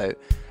that stuff out.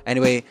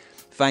 Anyway,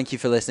 thank you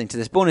for listening to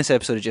this bonus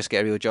episode of Just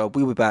Get a Real Job.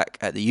 We'll be back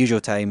at the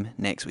usual time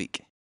next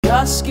week.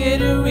 Just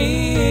get a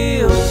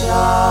real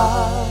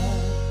job.